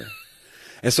chair.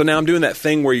 And so now I'm doing that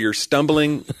thing where you're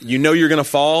stumbling. You know you're going to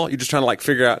fall. You're just trying to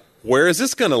figure out, where is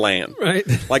this going to land? Right.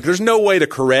 There's no way to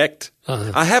correct.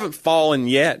 I haven't fallen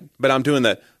yet, but I'm doing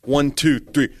the 1, 2,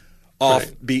 3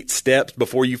 offbeat steps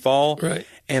before you fall. Right.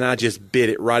 And I just bit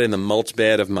it right in the mulch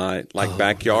bed of my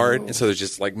backyard. No. And so there's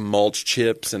just mulch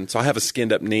chips. And so I have a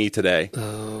skinned up knee today.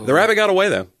 Oh. The rabbit got away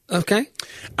though. Okay.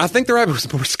 I think the rabbit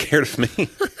was more scared of me.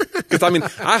 Because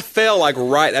I fell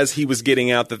right as he was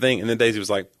getting out the thing. And then Daisy was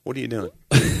like, what are you doing?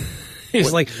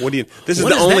 He's what do you, this is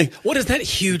the only. What is that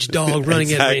huge dog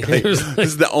running at me? This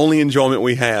is the only enjoyment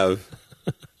we have.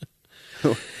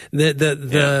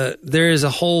 There is a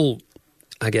whole,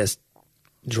 I guess,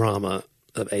 drama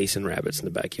of Ace and rabbits in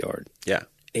the backyard. Yeah.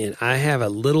 And I have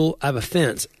a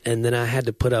fence, and then I had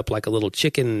to put up a little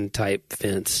chicken type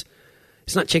fence.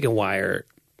 It's not chicken wire.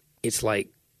 It's but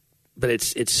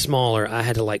it's smaller. I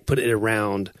had to put it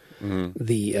around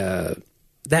the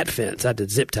that fence. I had to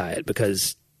zip tie it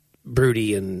because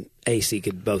Broody and AC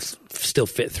could both still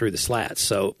fit through the slats.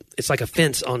 So it's like a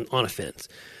fence on a fence.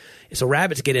 So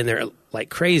rabbits get in there like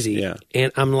crazy. Yeah.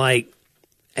 And I'm like,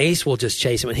 Ace will just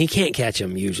chase him, and he can't catch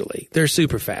him usually. They're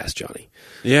super fast, Johnny.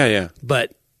 Yeah, yeah.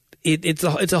 But it's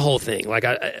a whole thing. Like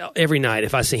every night,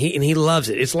 if I see he loves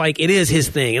it, it's like it is his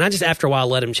thing. And I just after a while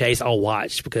let him chase. I'll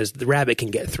watch because the rabbit can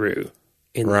get through.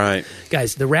 And right,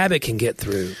 guys, the rabbit can get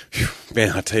through.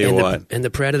 Man, I tell you what, and the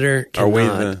predator cannot. Are we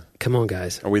the? Come on,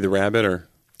 guys. Are we the rabbit or?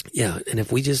 Yeah, and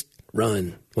if we just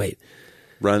run,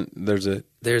 There's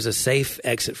a safe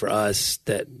exit for us.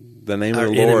 That the name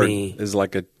of the Lord is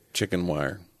like a chicken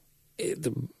wire.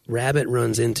 The rabbit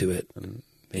runs into it, and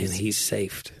he's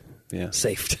saved. Yeah,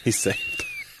 saved. He's saved.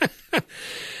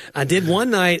 I did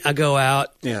one night. I go out,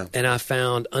 and I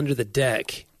found under the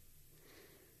deck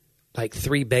like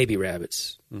 3 baby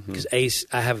rabbits because Ace.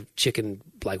 I have chicken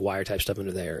like wire type stuff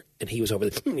under there, and he was over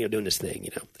there, doing this thing.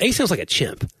 Ace sounds like a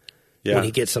chimp. Yeah. When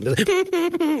he gets something,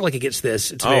 like he gets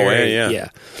this. It's yeah.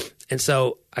 And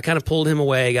so I kind of pulled him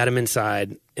away, got him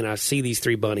inside, and I see these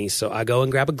 3 bunnies. So I go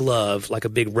and grab a glove, like a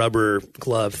big rubber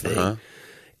glove thing,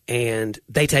 and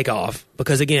they take off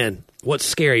because, again, what's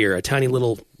scarier, a tiny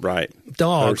little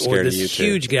dog or this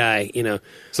huge guy,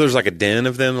 So there's like a den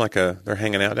of them, they're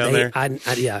hanging out down there?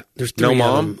 Yeah, there's 3 no of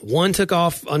mom? them. One took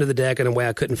off under the deck in a way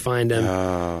I couldn't find him.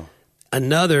 Oh.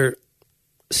 Another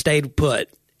stayed put.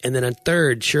 And then a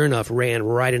third, sure enough, ran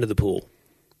right into the pool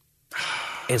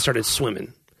and started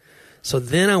swimming. So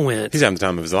then I went. He's having the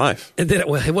time of his life. And then,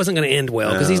 it wasn't going to end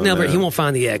well because he won't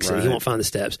find the exit. Right. He won't find the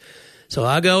steps. So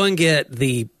I go and get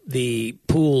the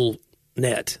pool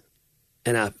net.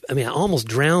 And I almost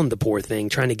drowned the poor thing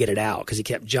trying to get it out because he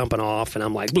kept jumping off. And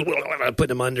I'm like,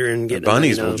 putting him under and getting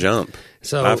bunnies will jump.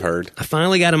 So I've heard. I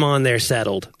finally got him on there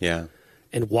settled. Yeah.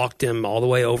 And walked him all the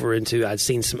way over into. I'd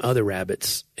seen some other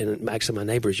rabbits in actually my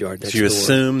neighbor's yard next door. Do you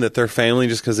assume that they're family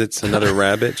just because it's another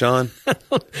rabbit, John?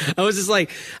 I was just like,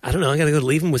 I don't know. I got to go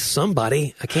leave him with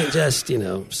somebody. I can't just,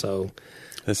 So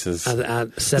this is like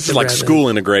rabbit. School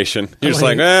integration. You're just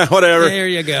like, whatever. There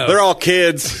you go. They're all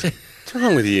kids. What's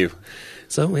wrong with you?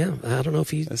 So yeah, I don't know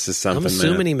if he. This is something. I'm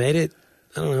assuming he made it.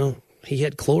 I don't know. He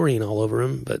had chlorine all over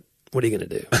him, but what are you going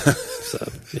to do? So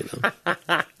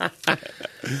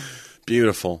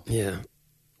Beautiful. Yeah.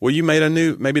 Well, you made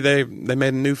maybe they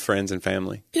made new friends and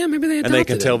family. Yeah, maybe they adopted and they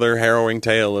can tell their harrowing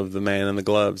tale of the man in the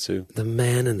gloves who. The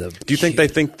man in the. Do you think they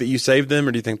think that you saved them,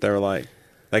 or do you think they were like,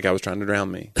 that guy was trying to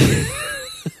drown me?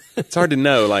 It's hard to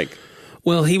know.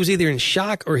 Well, he was either in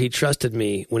shock or he trusted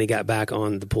me when he got back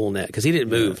on the pool net because he didn't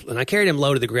move, and I carried him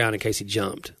low to the ground in case he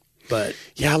jumped. But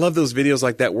yeah, I love those videos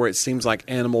like that where it seems like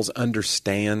animals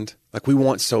understand. Like we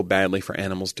want so badly for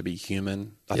animals to be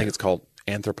human. I think it's called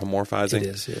anthropomorphizing. It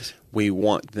is, yes. We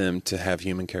want them to have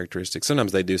human characteristics.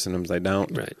 Sometimes they do, sometimes they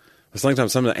don't. Right. But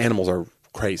sometimes some of the animals are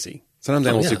crazy. Sometimes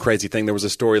animals do crazy things. There was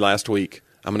a story last week.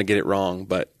 I'm going to get it wrong,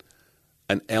 but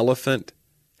an elephant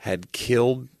had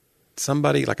killed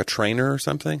somebody, like a trainer or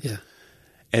something. Yeah.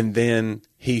 And then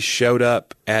he showed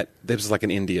up this was like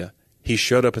in India. He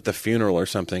showed up at the funeral or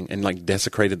something and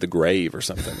desecrated the grave or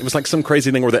something. It was like some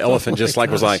crazy thing where the elephant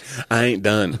was like, I ain't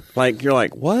done. You're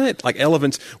like, what? Like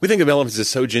elephants, we think of elephants as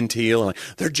so genteel and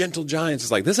they're gentle giants.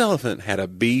 It's like this elephant had a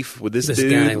beef with this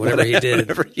dude. Guy, whatever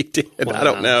he did. Wow. I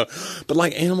don't know. But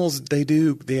animals, they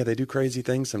do crazy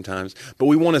things sometimes. But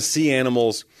we want to see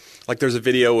animals, there's a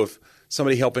video of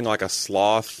somebody helping a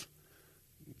sloth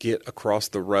get across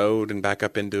the road and back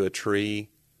up into a tree.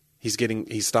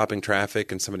 He's stopping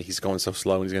traffic and he's going so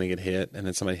slow and he's going to get hit and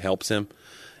then somebody helps him.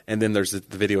 And then there's the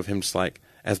video of him just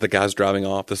as the guy's driving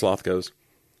off, the sloth goes,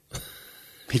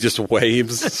 he just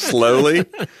waves slowly.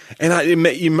 And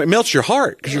it melts your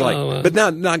heart because you're but now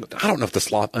I don't know if the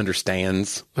sloth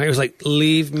understands. He was like,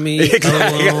 leave me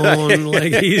alone.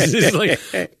 He's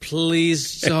just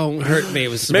please don't hurt me. It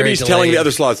was maybe he's telling the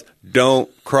other sloths, don't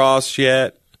cross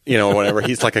yet. Whatever.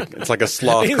 It's like a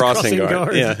sloth crossing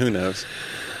guard. Yeah, who knows?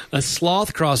 A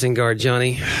sloth crossing guard,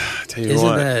 Johnny. Tell you Isn't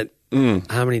what. that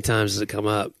how many times does it come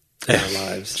up in our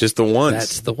lives? Just the once.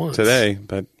 That's the once today,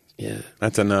 but yeah,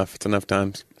 that's enough. It's enough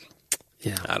times.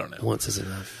 Yeah, I don't know. Once is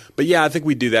enough. But yeah, I think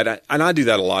we do that, and I do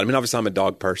that a lot. I mean, obviously, I'm a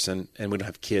dog person, and we don't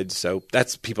have kids, so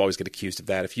people always get accused of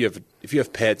that. If you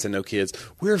have pets and no kids,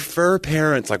 we're fur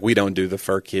parents. We don't do the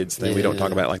fur kids thing. Yeah. We don't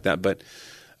talk about it like that, but.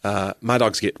 My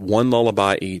dogs get one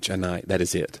lullaby each a night. That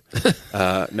is it.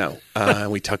 No,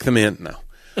 we tuck them in. No,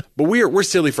 but we're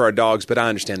silly for our dogs. But I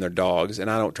understand they're dogs,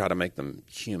 and I don't try to make them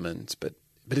humans. But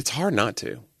it's hard not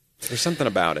to. There's something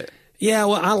about it. Yeah,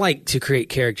 well, I like to create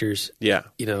characters. Yeah,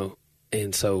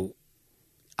 and so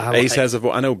Ace has a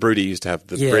voice. I know Broody used to have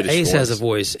the British voice. Ace has a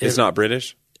voice. It's not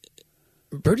British.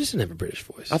 Broody doesn't have a British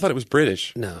voice. I thought it was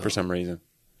British. No, for some reason.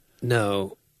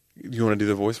 No. You want to do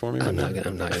the voice for me? I'm not going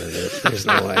to do it. There's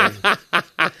no way.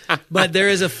 But there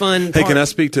is a fun. Hey, can I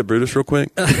speak to Brutus real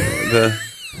quick? The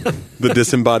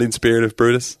disembodied spirit of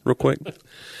Brutus, real quick.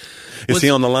 Is he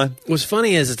on the line? What's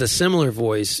funny is it's a similar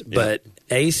voice, but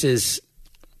Ace is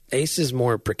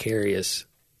more precarious.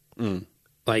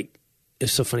 Like,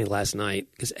 it's so funny last night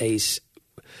because Ace,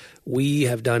 we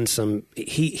have done some.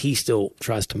 He still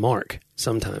tries to mark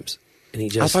sometimes, and he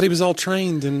just. I thought he was all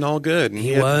trained and all good. And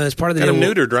he was part of the got him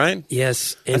deal. neutered, right?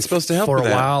 Yes, and that's supposed to help for with a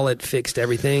that. while. It fixed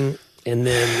everything, and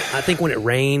then I think when it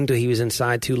rained, he was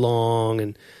inside too long,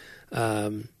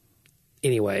 and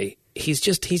anyway,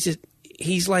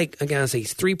 he's like, again, I say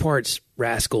he's 3 parts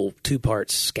rascal, 2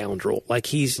 parts scoundrel. Like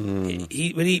but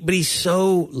he's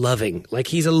so loving. Like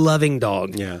he's a loving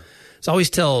dog. Yeah. So I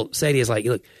always tell Sadie, is like,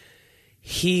 look,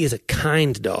 he is a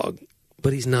kind dog,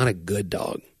 but he's not a good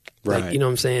dog. Right. Like, you know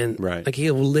what I'm saying? Right. Like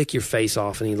he'll lick your face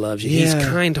off and he loves you. Yeah. He's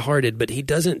kind-hearted, but he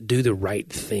doesn't do the right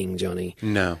thing, Johnny.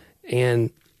 No. And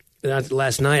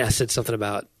last night I said something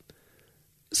about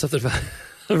I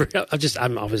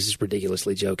was just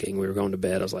ridiculously joking. We were going to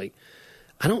bed. I was like,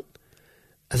 I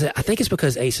think it's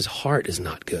because Ace's heart is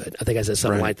not good. I think I said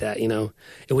something like that, And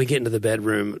we get into the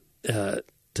bedroom to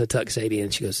tuck Sadie,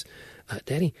 and she goes,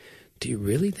 Daddy, do you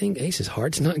really think Ace's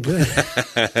heart's not good?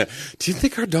 Do you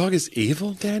think our dog is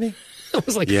evil, Daddy? I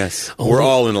was like, yes. We're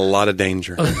all in a lot of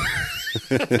danger.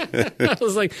 I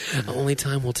was like, only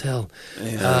time will tell.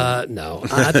 Yeah. No,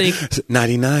 I think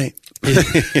nighty-night.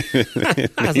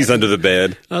 He's under the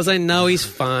bed. I was like, no, he's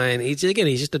fine. He's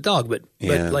just a dog. But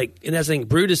like, and that's the thing.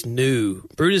 Brutus knew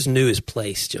his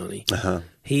place, Johnny. Uh-huh.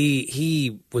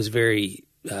 He was very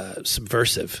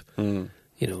subversive.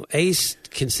 Ace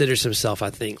considers himself, I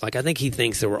think he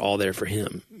thinks that we're all there for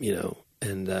him.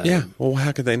 And yeah. Well,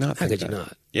 how could they not? How think could that? you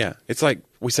not? Yeah, it's like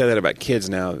we say that about kids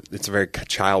now. It's a very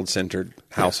child-centered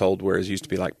household, whereas it used to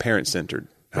be like parent-centered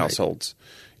households.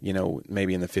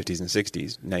 Maybe in the 50s and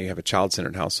 60s. Now you have a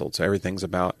child-centered household, so everything's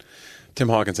about. Tim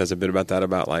Hawkins has a bit about that.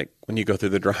 About like when you go through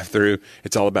the drive-through,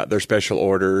 it's all about their special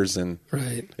orders, and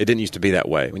it didn't used to be that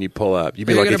way. When you pull up, you'd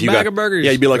be like if you got a burgers.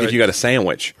 Yeah, you'd be like if you got a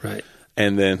sandwich. Right.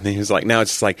 And then he was like, now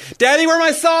it's just like, Daddy, where are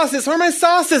my sauces? Where are my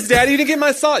sauces, Daddy? You didn't get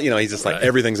my sauce. He's just like,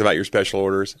 everything's about your special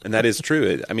orders. And that is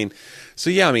true.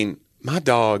 My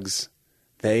dogs,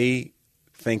 they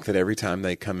think that every time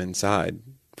they come inside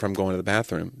from going to the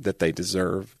bathroom that they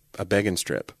deserve a bacon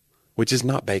strip, which is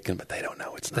not bacon, but they don't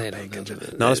know it's not bacon.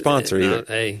 Not a sponsor either.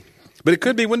 Hey. But it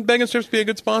could be. Wouldn't bacon strips be a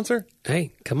good sponsor?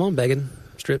 Hey, come on, bacon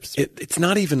strips. It's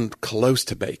not even close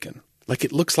to bacon. Like,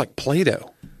 it looks like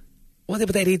Play-Doh. Well,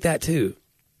 but they'd eat that too.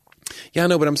 Yeah, I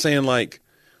know, but I'm saying, like,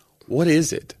 what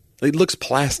is it? It looks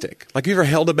plastic. Like, you ever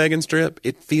held a bacon strip?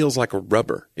 It feels like a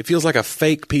rubber. It feels like a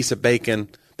fake piece of bacon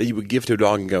that you would give to a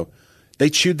dog and go, they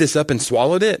chewed this up and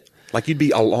swallowed it? Like, you'd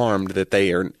be alarmed that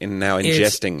they are now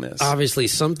ingesting this. Obviously,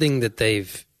 something that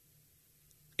they've...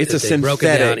 It's a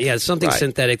synthetic. Yeah, something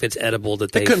synthetic that's edible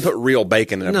that they couldn't put real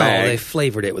bacon in a bag. No, they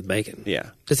flavored it with bacon. Yeah.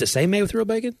 Does it say made with real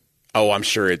bacon? Oh, I'm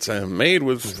sure it's made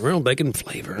with real bacon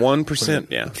flavor. 1%,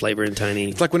 yeah. Flavor and tiny.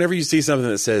 It's like whenever you see something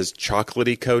that says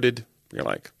chocolatey coated, you're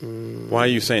like, why are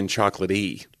you saying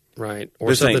chocolatey? Right.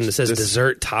 Or something that says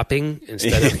dessert topping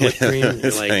instead of whipped cream.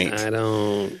 You're like, I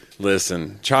don't...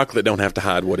 Listen, chocolate don't have to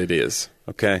hide what it is,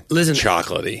 okay? Listen,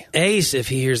 chocolatey. Ace, if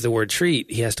he hears the word treat,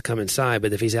 he has to come inside,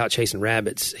 but if he's out chasing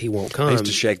rabbits, he won't come. I used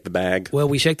to shake the bag. Well,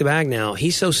 we shake the bag now.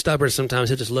 He's so stubborn sometimes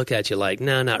he'll just look at you like,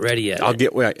 no, not ready yet.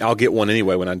 I'll get one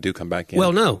anyway when I do come back in.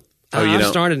 Well, no. Oh, I've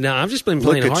started now. I've just been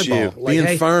playing hardball. Like,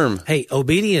 being firm. Hey,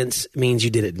 obedience means you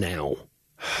did it now.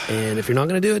 And if you're not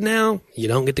going to do it now, you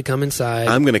don't get to come inside.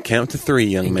 I'm going to count to 3,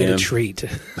 young man. Get a treat.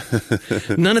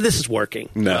 None of this is working,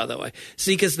 no. By the way.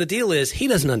 See, because the deal is he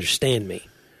doesn't understand me.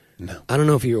 No. I don't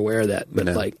know if you're aware of that,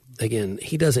 but again,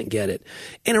 he doesn't get it.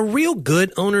 And a real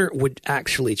good owner would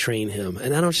actually train him,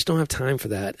 and I just don't have time for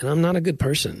that. And I'm not a good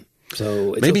person,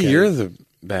 so it's maybe okay. You're the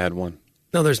bad one.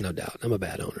 No, there's no doubt. I'm a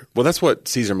bad owner. Well, that's what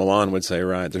Cesar Millan would say,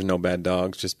 right? There's no bad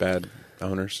dogs, just bad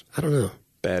owners. I don't know.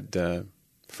 Bad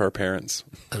fur parents.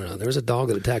 I don't know. There was a dog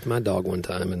that attacked my dog one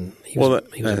time, and he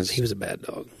was a bad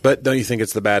dog. But don't you think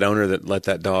it's the bad owner that let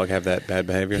that dog have that bad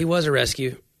behavior? He was a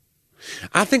rescue.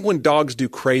 I think when dogs do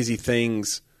crazy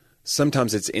things,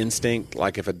 sometimes it's instinct.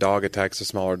 Like if a dog attacks a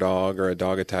smaller dog or a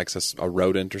dog attacks a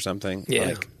rodent or something,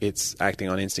 like it's acting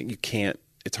on instinct. You can't.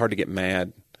 It's hard to get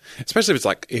mad, especially if it's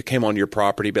like it came on your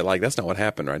property. But like that's not what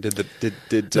happened, right?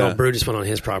 No, Brutus went on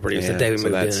his property. It was the day we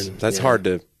moved in. That's hard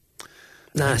to.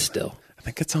 Nah, still. I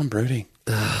think it's on Broody.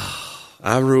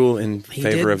 I rule in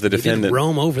favor of the defendant. He did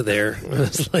roam over there. I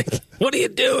was like, what are you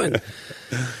doing?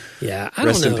 Yeah, I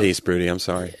Rest don't know. in peace, Broody. I'm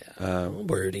sorry.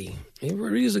 Broody.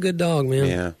 Brody's a good dog, man.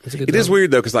 Yeah. It is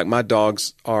weird, though, because like my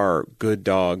dogs are good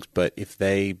dogs, but if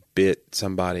they bit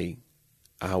somebody,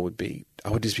 I would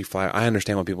just be I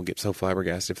understand why people get so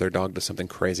flabbergasted if their dog does something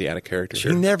crazy out of character.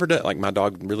 Sure. He never does. Like, my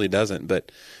dog really doesn't,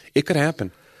 but it could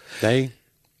happen. By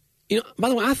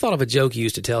the way, I thought of a joke you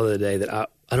used to tell the other day that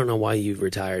I don't know why you've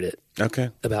retired it. Okay.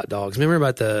 About dogs. Remember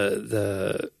about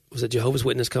the was it Jehovah's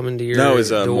Witness coming to your No, it was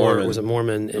door? Mormon. It was a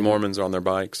Mormon. The Mormons are on their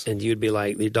bikes. And you'd be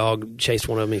like, your dog chased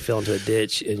one of them, he fell into a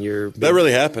ditch, and that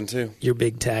really happened, too. Your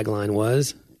big tagline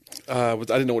was? I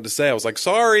didn't know what to say. I was like,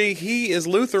 sorry, he is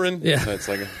Lutheran. Yeah. So it's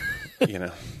like,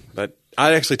 but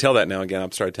I actually tell that now again.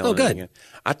 I've started telling it again.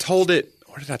 I told it,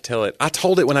 where did I tell it? I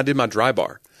told it when I did my dry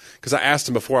bar. Because I asked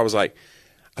him before, I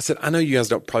said, I know you guys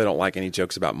probably don't like any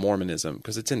jokes about Mormonism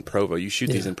because it's in Provo. You shoot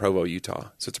these in Provo, Utah.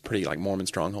 So it's a pretty Mormon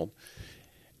stronghold.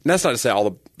 And that's not to say all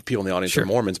the people in the audience are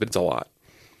Mormons, but it's a lot.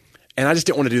 And I just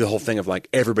didn't want to do the whole thing of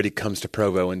everybody comes to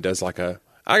Provo and does I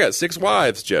got 6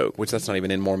 wives joke, which that's not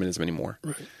even in Mormonism anymore.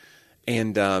 Right.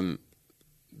 And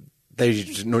they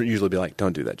usually be like,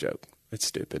 don't do that joke. It's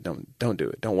stupid. Don't do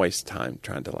it. Don't waste time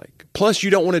trying to Plus, you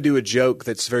don't want to do a joke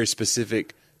that's very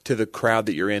specific to the crowd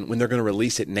that you're in when they're going to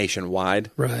release it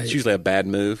nationwide. Right. It's usually a bad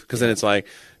move because then it's like,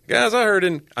 guys, I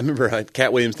remember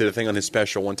Cat Williams did a thing on his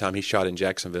special one time. He shot in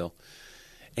Jacksonville.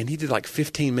 And he did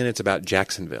 15 minutes about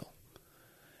Jacksonville.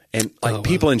 And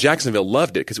people in Jacksonville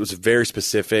loved it because it was very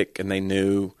specific and they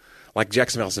knew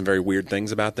Jacksonville has some very weird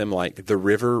things about them. Like the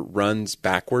river runs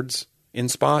backwards in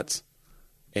spots.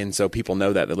 And so people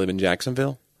know that live in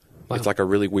Jacksonville. Wow. It's a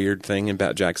really weird thing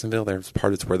about Jacksonville. There's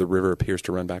part it's where the river appears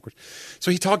to run backwards.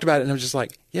 So he talked about it and I was just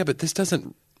like, yeah, but this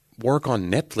doesn't work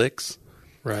on Netflix.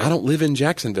 Right. I don't live in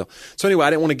Jacksonville. So anyway,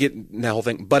 I didn't want to get in that whole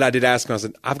thing, but I did ask him. I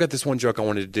said, I've got this one joke I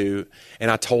wanted to do,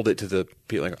 and I told it to the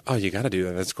people. Oh, you got to do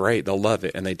that. That's great. They'll love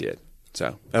it, and they did.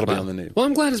 So that'll be on the new. Well,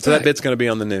 I'm glad it's back. back. That bit's going to be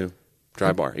on the new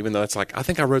Dry Bar, even though it's I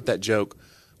think I wrote that joke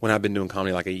when I've been doing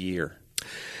comedy a year.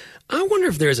 I wonder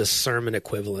if there's a sermon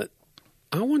equivalent.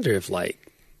 I wonder if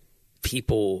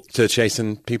people to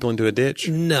chasing people into a ditch.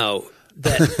 No.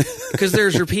 Because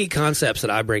there's repeat concepts that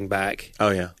I bring back. Oh,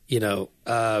 yeah.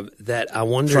 That I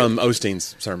wonder. From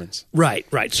Osteen's sermons. Right.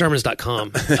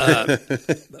 Sermons.com. But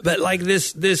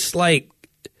this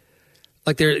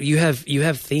there, you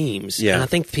have themes. Yeah. And I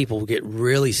think people get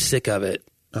really sick of it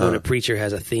when a preacher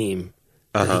has a theme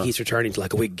that he keeps returning to.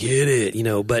 We get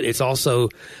it, but it's also,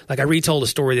 I retold a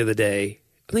story the other day.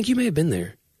 I think you may have been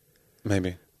there.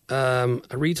 Maybe. I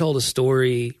retold a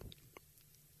story.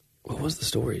 What was the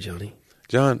story, Johnny?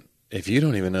 John, if you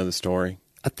don't even know the story.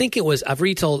 I think it was, I've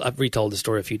retold the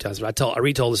story a few times, but I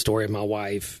retold the story of my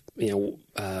wife,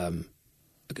 a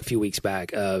few weeks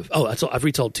back I've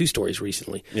retold 2 stories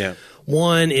recently. Yeah.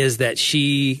 One is that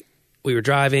we were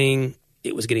driving,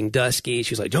 it was getting dusky.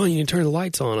 She was like, John, you need to turn the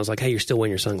lights on. I was like, hey, you're still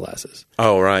wearing your sunglasses.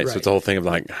 Oh, right. So it's the whole thing of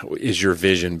is your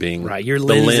vision being right? Your the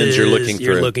lenses, lens you're looking through.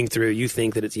 You're looking through. You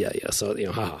think that it's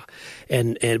So haha.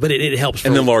 And but it helps.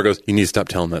 And then Laura goes, you need to stop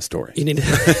telling that story. You need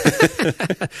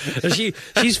to.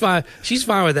 She's fine. She's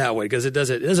fine with that one because it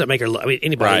doesn't make her.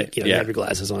 Anybody right. You have your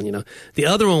glasses on. The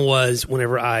other one was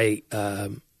whenever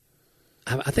I'm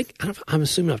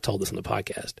assuming I've told this on the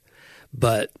podcast,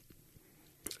 but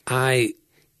I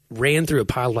ran through a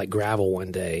pile of gravel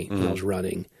one day when I was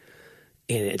running,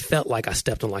 and it felt like I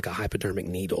stepped on a hypodermic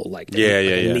needle.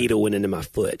 A needle went into my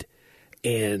foot,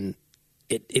 and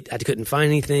I couldn't find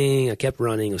anything. I kept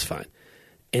running. It was fine.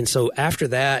 And so after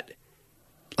that,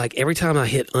 every time I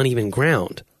hit uneven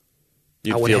ground,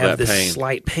 I would have this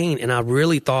slight pain, and I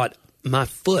really thought my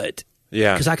foot.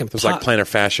 Yeah, because I can. It was like plantar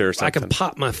fascia or something. I can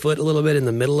pop my foot a little bit in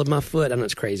the middle of my foot. I know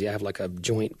it's crazy. I have a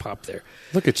joint pop there.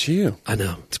 Look at you. I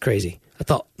know it's crazy. I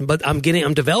thought, but I'm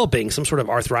developing some sort of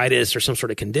arthritis or some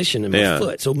sort of condition in my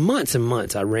foot. So months and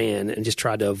months I ran and just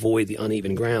tried to avoid the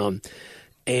uneven ground.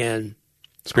 And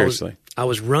spiritually, I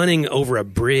was running over a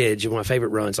bridge. One of my favorite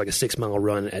runs, a 6-mile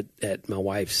run at my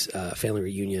wife's family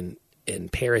reunion in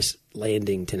Paris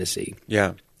Landing, Tennessee.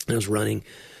 Yeah. And I was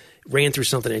ran through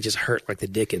something and it just hurt like the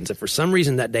dickens. And for some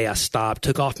reason that day I stopped,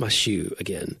 took off my shoe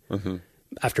again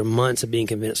after months of being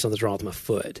convinced something's wrong with my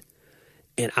foot.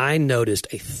 And I noticed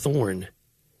a thorn.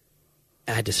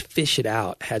 I had to fish it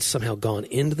out, had somehow gone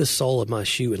into the sole of my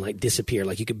shoe and disappeared.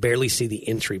 You could barely see the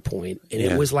entry point. And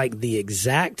it was the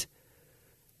exact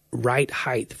right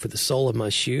height for the sole of my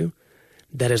shoe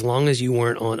that as long as you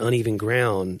weren't on uneven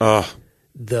ground,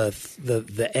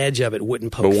 the edge of it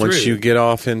wouldn't poke through. But once you get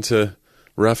off into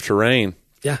rough terrain,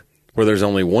 where there's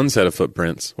only one set of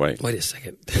footprints. Wait a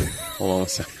second. Hold on a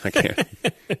second. I can't.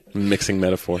 I'm mixing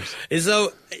metaphors. And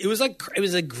so it was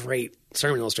a great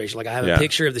sermon illustration. I have a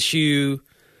picture of the shoe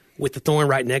with the thorn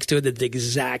right next to it, the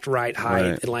exact right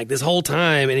height. And this whole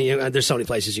time, and there's so many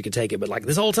places you could take it, but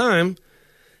this whole time,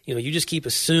 you just keep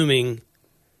assuming.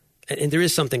 and there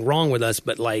is something wrong with us,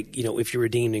 but like, if you're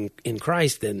redeemed in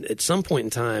Christ, then at some point in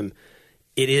time,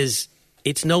 it's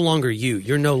no longer you.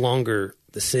 You're no longer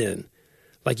the sin.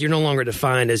 Like, you're no longer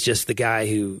defined as just the guy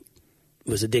who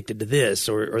was addicted to this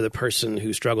or the person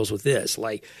who struggles with this.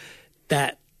 Like,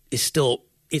 that is still,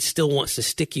 it still wants to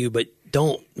stick you, but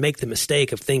don't make the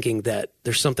mistake of thinking that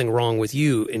there's something wrong with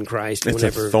you in Christ. It's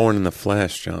a thorn in the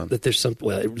flesh, John. That there's it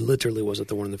literally was a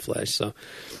thorn in the flesh. So,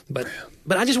 but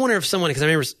I just wonder if someone, because I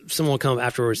remember someone will come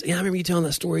afterwards. Yeah, I remember you telling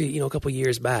that story, a couple of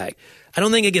years back. I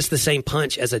don't think it gets the same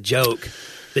punch as a joke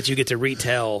that you get to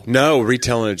retell. No,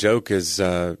 retelling a joke is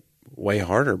way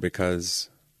harder because,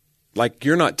 like,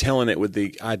 you're not telling it with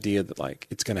the idea that, like,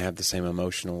 it's going to have the same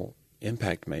emotional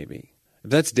impact. Maybe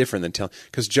that's different than telling,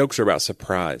 because jokes are about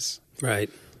surprise.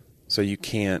 Right. So you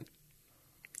can't,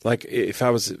 like, I've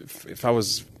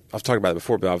talked about it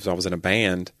before, but I was in a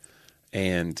band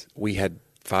and we had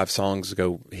 5 songs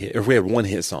go hit, or we had one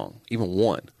hit song, even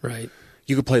one. Right.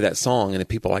 You could play that song and if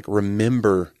people like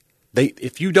remember,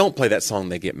 if you don't play that song,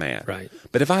 they get mad. Right.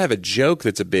 But if I have a joke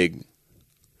that's a big,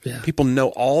 people know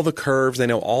all the curves, they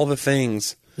know all the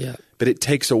things, but it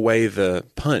takes away the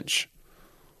punch.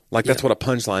 Like, that's what a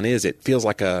punchline is. It feels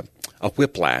like a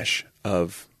whiplash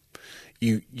of,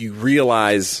 you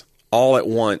realize all at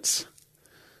once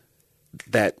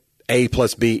that A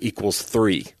plus B equals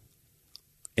 3.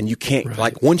 And you can't,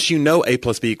 like, once you know A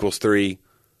plus B equals 3,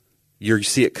 you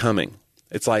see it coming.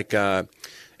 It's like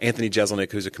Anthony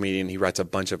Jeselnik, who's a comedian, he writes a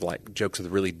bunch of, like, jokes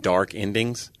with really dark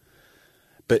endings.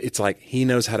 But it's like he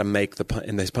knows how to make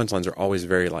and his punchlines are always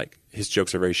very, like, his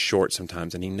jokes are very short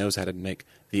sometimes, and he knows how to make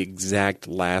the exact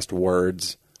last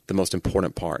words the most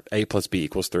important part. A plus B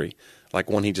equals 3. Like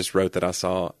one he just wrote that I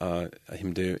saw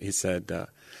him do. He said,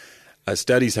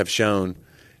 studies have shown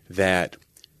that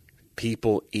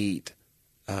people eat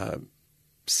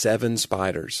 7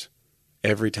 spiders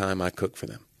every time I cook for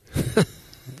them.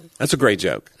 That's a great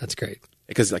joke. That's great.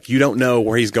 Because, like, you don't know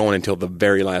where he's going until the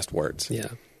very last words. Yeah.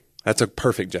 That's a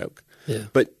perfect joke. Yeah.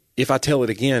 But if I tell it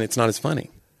again, it's not as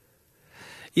funny.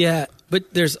 Yeah,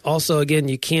 but there's also, again,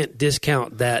 you can't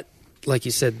discount that, like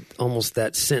you said, almost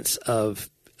that sense of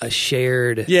a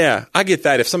shared... Yeah, I get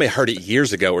that. If somebody heard it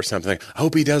years ago or something, I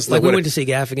hope he does... Like we went to see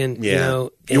Gaffigan,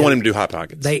 you want him to do Hot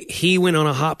Pockets. He went on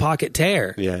a Hot Pocket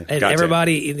tear. Yeah, and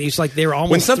everybody, it's like they were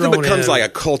almost when something becomes in, like a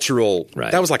cultural...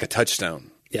 Right. That was like a touchstone.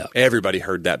 Yeah. Everybody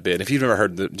heard that bit. If you've never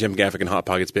heard the Jim Gaffigan Hot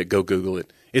Pockets bit, go Google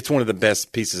it. It's one of the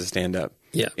best pieces of stand-up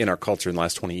in our culture in the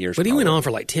last 20 years. But he went on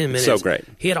for like 10 minutes. So great.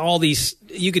 He had all these...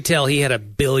 You could tell he had a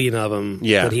billion of them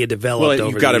that he had developed over the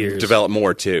years. You've got to develop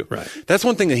more, too. Right. That's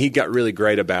one thing that he got really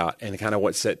great about, and kind of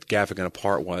what set Gaffigan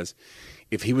apart was,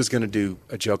 if he was going to do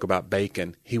a joke about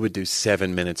bacon, he would do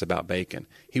 7 minutes about bacon.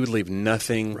 He would leave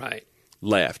nothing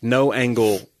left. No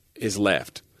angle is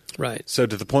left. Right. So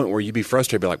to the point where you'd be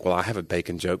frustrated, be like, well, I have a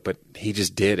bacon joke, but he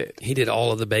just did it. He did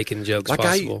all of the bacon jokes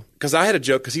possible. Because I had a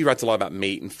joke, because he writes a lot about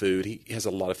meat and food. He has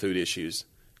a lot of food issues,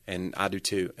 and I do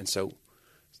too. And so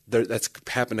that's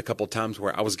happened a couple of times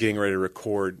where I was getting ready to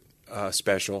record a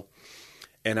special,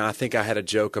 and I think I had a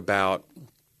joke about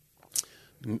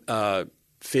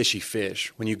fishy fish.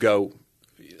 When you go,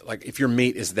 like, if your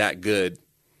meat is that good,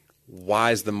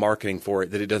 why is the marketing for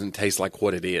it that it doesn't taste like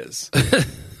what it is?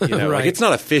 Like, it's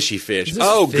not a fishy fish. Fish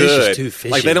good. Is too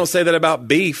fishy. Like, they don't say that about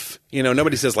beef.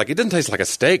 Nobody says, like, it doesn't taste like a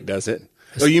steak, does it?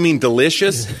 Oh, you mean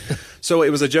delicious? So it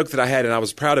was a joke that I had, and I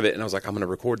was proud of it, and I was like, I'm going to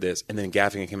record this. And then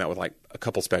Gaffigan came out with, like, a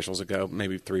couple specials ago,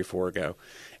 maybe 3 or 4 ago,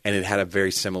 and it had a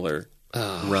very similar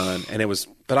run. And it was,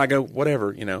 but I go,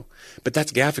 whatever, But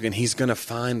that's Gaffigan. He's going to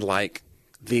find, like,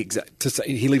 the exact,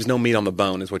 he leaves no meat on the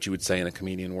bone, is what you would say in a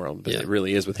comedian world. But it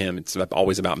really is with him. It's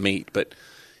always about meat. But,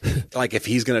 like, if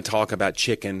he's going to talk about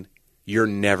chicken, you're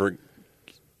never...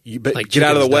 But like, get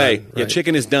out of the way. Done, right? Yeah,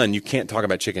 chicken is done. You can't talk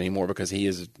about chicken anymore because he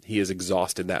has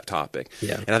exhausted that topic.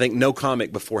 Yeah. And I think no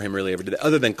comic before him really ever did that,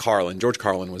 other than Carlin. George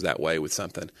Carlin was that way with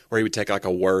something, where he would take like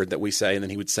a word that we say and then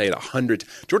he would say it 100.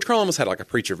 George Carlin almost had like a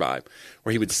preacher vibe,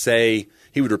 where he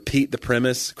would repeat the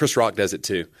premise. Chris Rock does it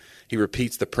too. He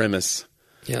repeats the premise.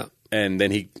 Yeah. And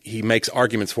then he makes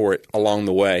arguments for it along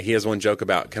the way. He has one joke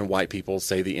about, can white people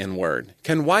say the N-word?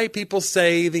 Can white people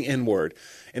say the N-word?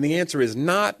 And the answer is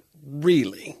not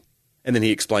really. And then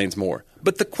he explains more.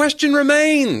 But the question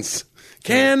remains,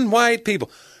 can white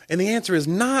people? And the answer is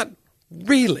not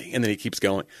really. And then he keeps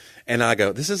going. And I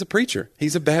go, this is a preacher.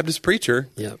 He's a Baptist preacher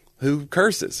who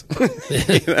curses.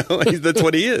 That's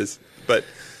what he is. But,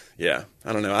 yeah,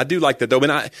 I don't know. I do like that, though.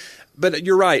 But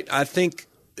you're right. I think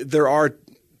there are,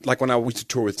 like when I used to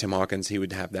tour with Tim Hawkins, he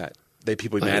would have that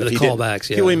people be Like mad the if he callbacks,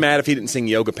 didn't. People yeah. be mad if he didn't sing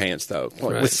Yoga Pants though.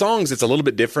 Right. With songs, it's a little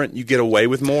bit different. You get away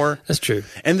with more. That's true.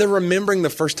 And they're remembering the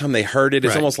first time they heard it.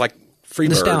 It's Right. almost like Freebird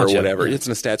Nostalgia, or whatever. yeah. It's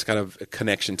nostalgia, kind of a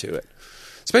connection to it.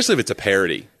 Especially if it's a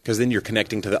parody, because then you're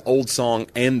connecting to the old song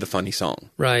and the funny song.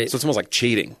 Right. So it's almost like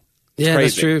cheating. It's Yeah,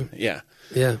 that's crazy. true. Yeah.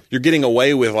 Yeah. You're getting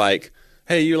away with like,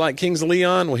 hey, you like Kings of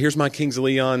Leon? Well, here's my Kings of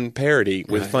Leon parody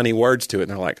with Right. funny words to it.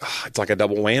 And they're like, it's like a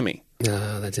double whammy.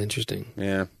 That's interesting.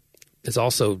 Yeah. It's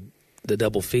also the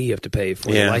double fee you have to pay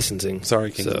for the licensing.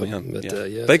 Sorry, Kings So, of Leon. but,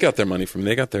 Yeah. They got their money from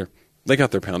me. They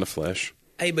got their pound of flesh.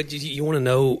 Hey, but you want to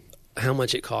know how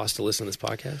much it costs to listen to this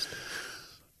podcast?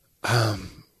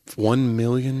 $1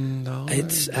 million?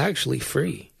 It's actually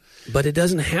free, but it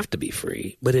doesn't have to be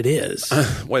free, but it is.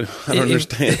 Wait, I don't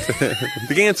understand.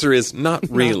 The answer is not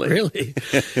really. Not really.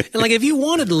 And like, if you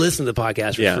wanted to listen to the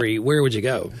podcast for Yeah. free, where would you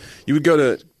go? You would go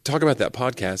to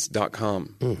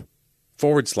talkaboutthatpodcast.com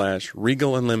 /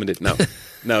 Regal Unlimited. No,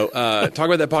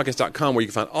 talkaboutthatpodcast.com, where you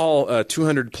can find all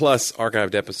 200 plus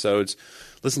archived episodes.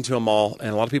 Listen to them all. And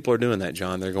a lot of people are doing that,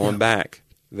 John. They're going back.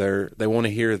 They want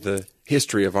to hear the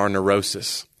history of our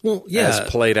neurosis Well, yeah. as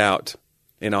played out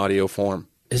in audio form.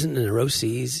 Isn't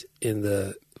neuroses in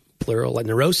the plural? Like,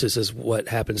 neurosis is what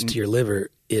happens to your liver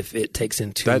if it takes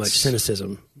in too much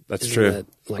cynicism. That's Isn't true. that,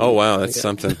 like, Oh, wow. That's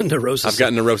something. Neurosis. I've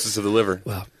got neurosis of the liver.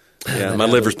 Wow. Yeah, my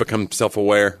liver's become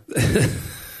self-aware.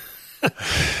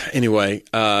 Anyway,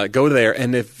 go there,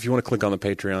 and if you want to click on the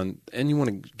Patreon and you want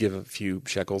to give a few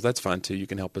shekels, that's fine too. You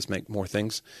can help us make more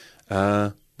things.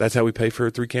 That's how we pay for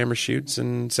 3-camera shoots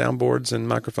and soundboards and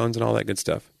microphones and all that good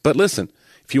stuff. But listen,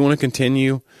 if you want to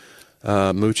continue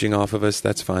mooching off of us,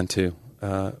 that's fine too.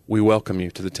 We welcome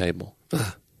you to the table.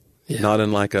 Yeah. Not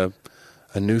unlike a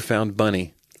newfound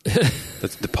bunny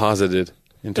that's deposited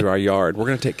into our yard. We're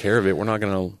going to take care of it. We're not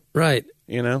going to, Right.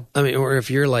 you know. I mean, or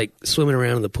if you're like swimming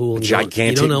around in the pool and you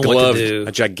Gigantic don't know gloved, what to do.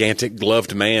 a gigantic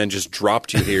gloved man just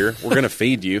dropped you here. We're going to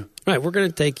feed you. Right, we're going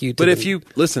to take you to But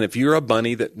the, if you're a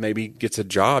bunny that maybe gets a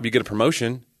job, you get a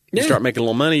promotion, you Yeah. start making a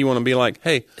little money, you want to be like,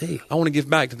 hey, Hey. I want to give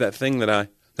back to that thing then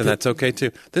that's okay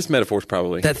too. This metaphor's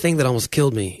probably that thing that almost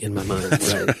killed me in my mind.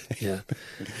 Right. Yeah.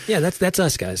 Yeah, that's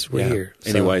us, guys. We're here.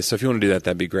 So- Anyway, so if you want to do that,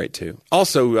 that'd be great too.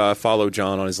 Also, follow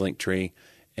John on his Linktree,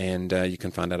 and you can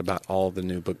find out about all the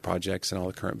new book projects and all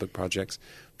the current book projects.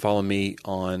 Follow me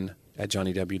at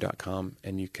johnnyw.com,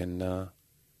 and you can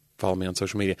follow me on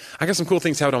social media. I got some cool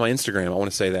things happening on my Instagram. I want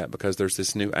to say that because there's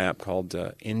this new app called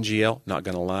NGL, not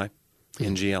going to lie,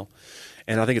 NGL.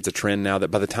 And I think it's a trend now that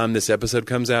by the time this episode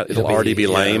comes out, it'll already be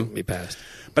lame. Be past.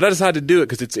 But I decided to do it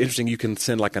because it's interesting. You can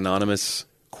send like anonymous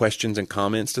questions and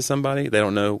comments to somebody. They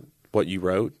don't know what you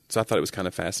wrote. So I thought it was kind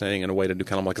of fascinating and a way to do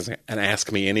kind of like an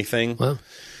Ask Me Anything. Wow.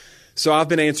 So I've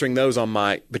been answering those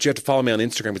but you have to follow me on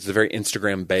Instagram, which is a very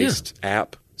Instagram-based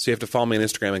app. So you have to follow me on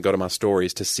Instagram and go to my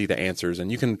stories to see the answers.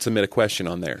 And you can submit a question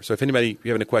on there. So if you have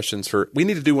any questions we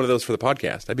need to do one of those for the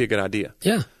podcast. That'd be a good idea.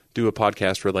 Yeah. Do a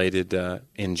podcast-related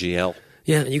NGL.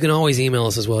 Yeah, you can always email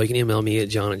us as well. You can email me at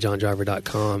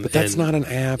john@johndriver.com. But that's not an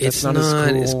app. That's It's not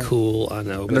as cool. I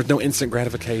know. And But there's no instant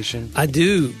gratification. I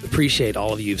do appreciate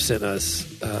all of you who've sent us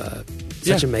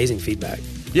such amazing feedback.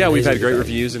 Yeah, we've had Amazing great feedback.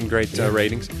 reviews and great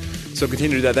ratings. So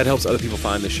continue to do that. That helps other people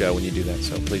find the show when you do that.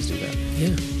 So please do that.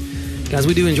 Yeah. Guys,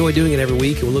 we do enjoy doing it every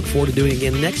week, and we look forward to doing it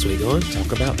again next week. On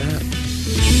Talk about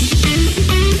that.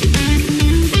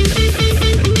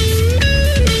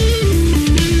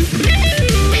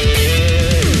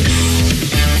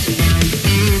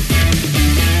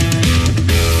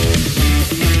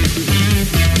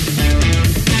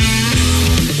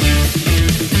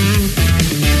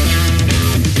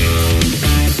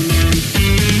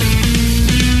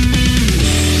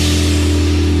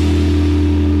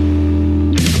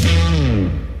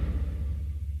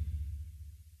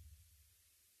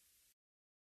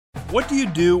 What do you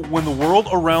do when the world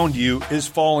around you is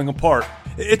falling apart?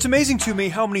 It's amazing to me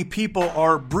how many people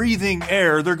are breathing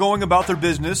air. They're going about their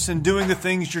business and doing the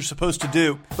things you're supposed to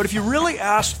do. But if you really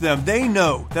ask them, they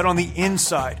know that on the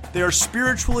inside, they are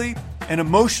spiritually and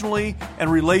emotionally and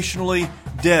relationally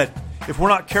dead. If we're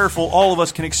not careful, all of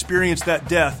us can experience that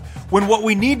death. When what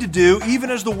we need to do,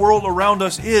 even as the world around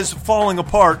us is falling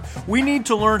apart, we need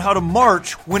to learn how to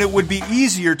march when it would be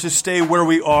easier to stay where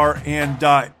we are and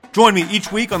die. Join me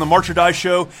each week on the March or Die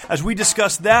Show as we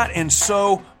discuss that and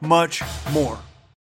so much more.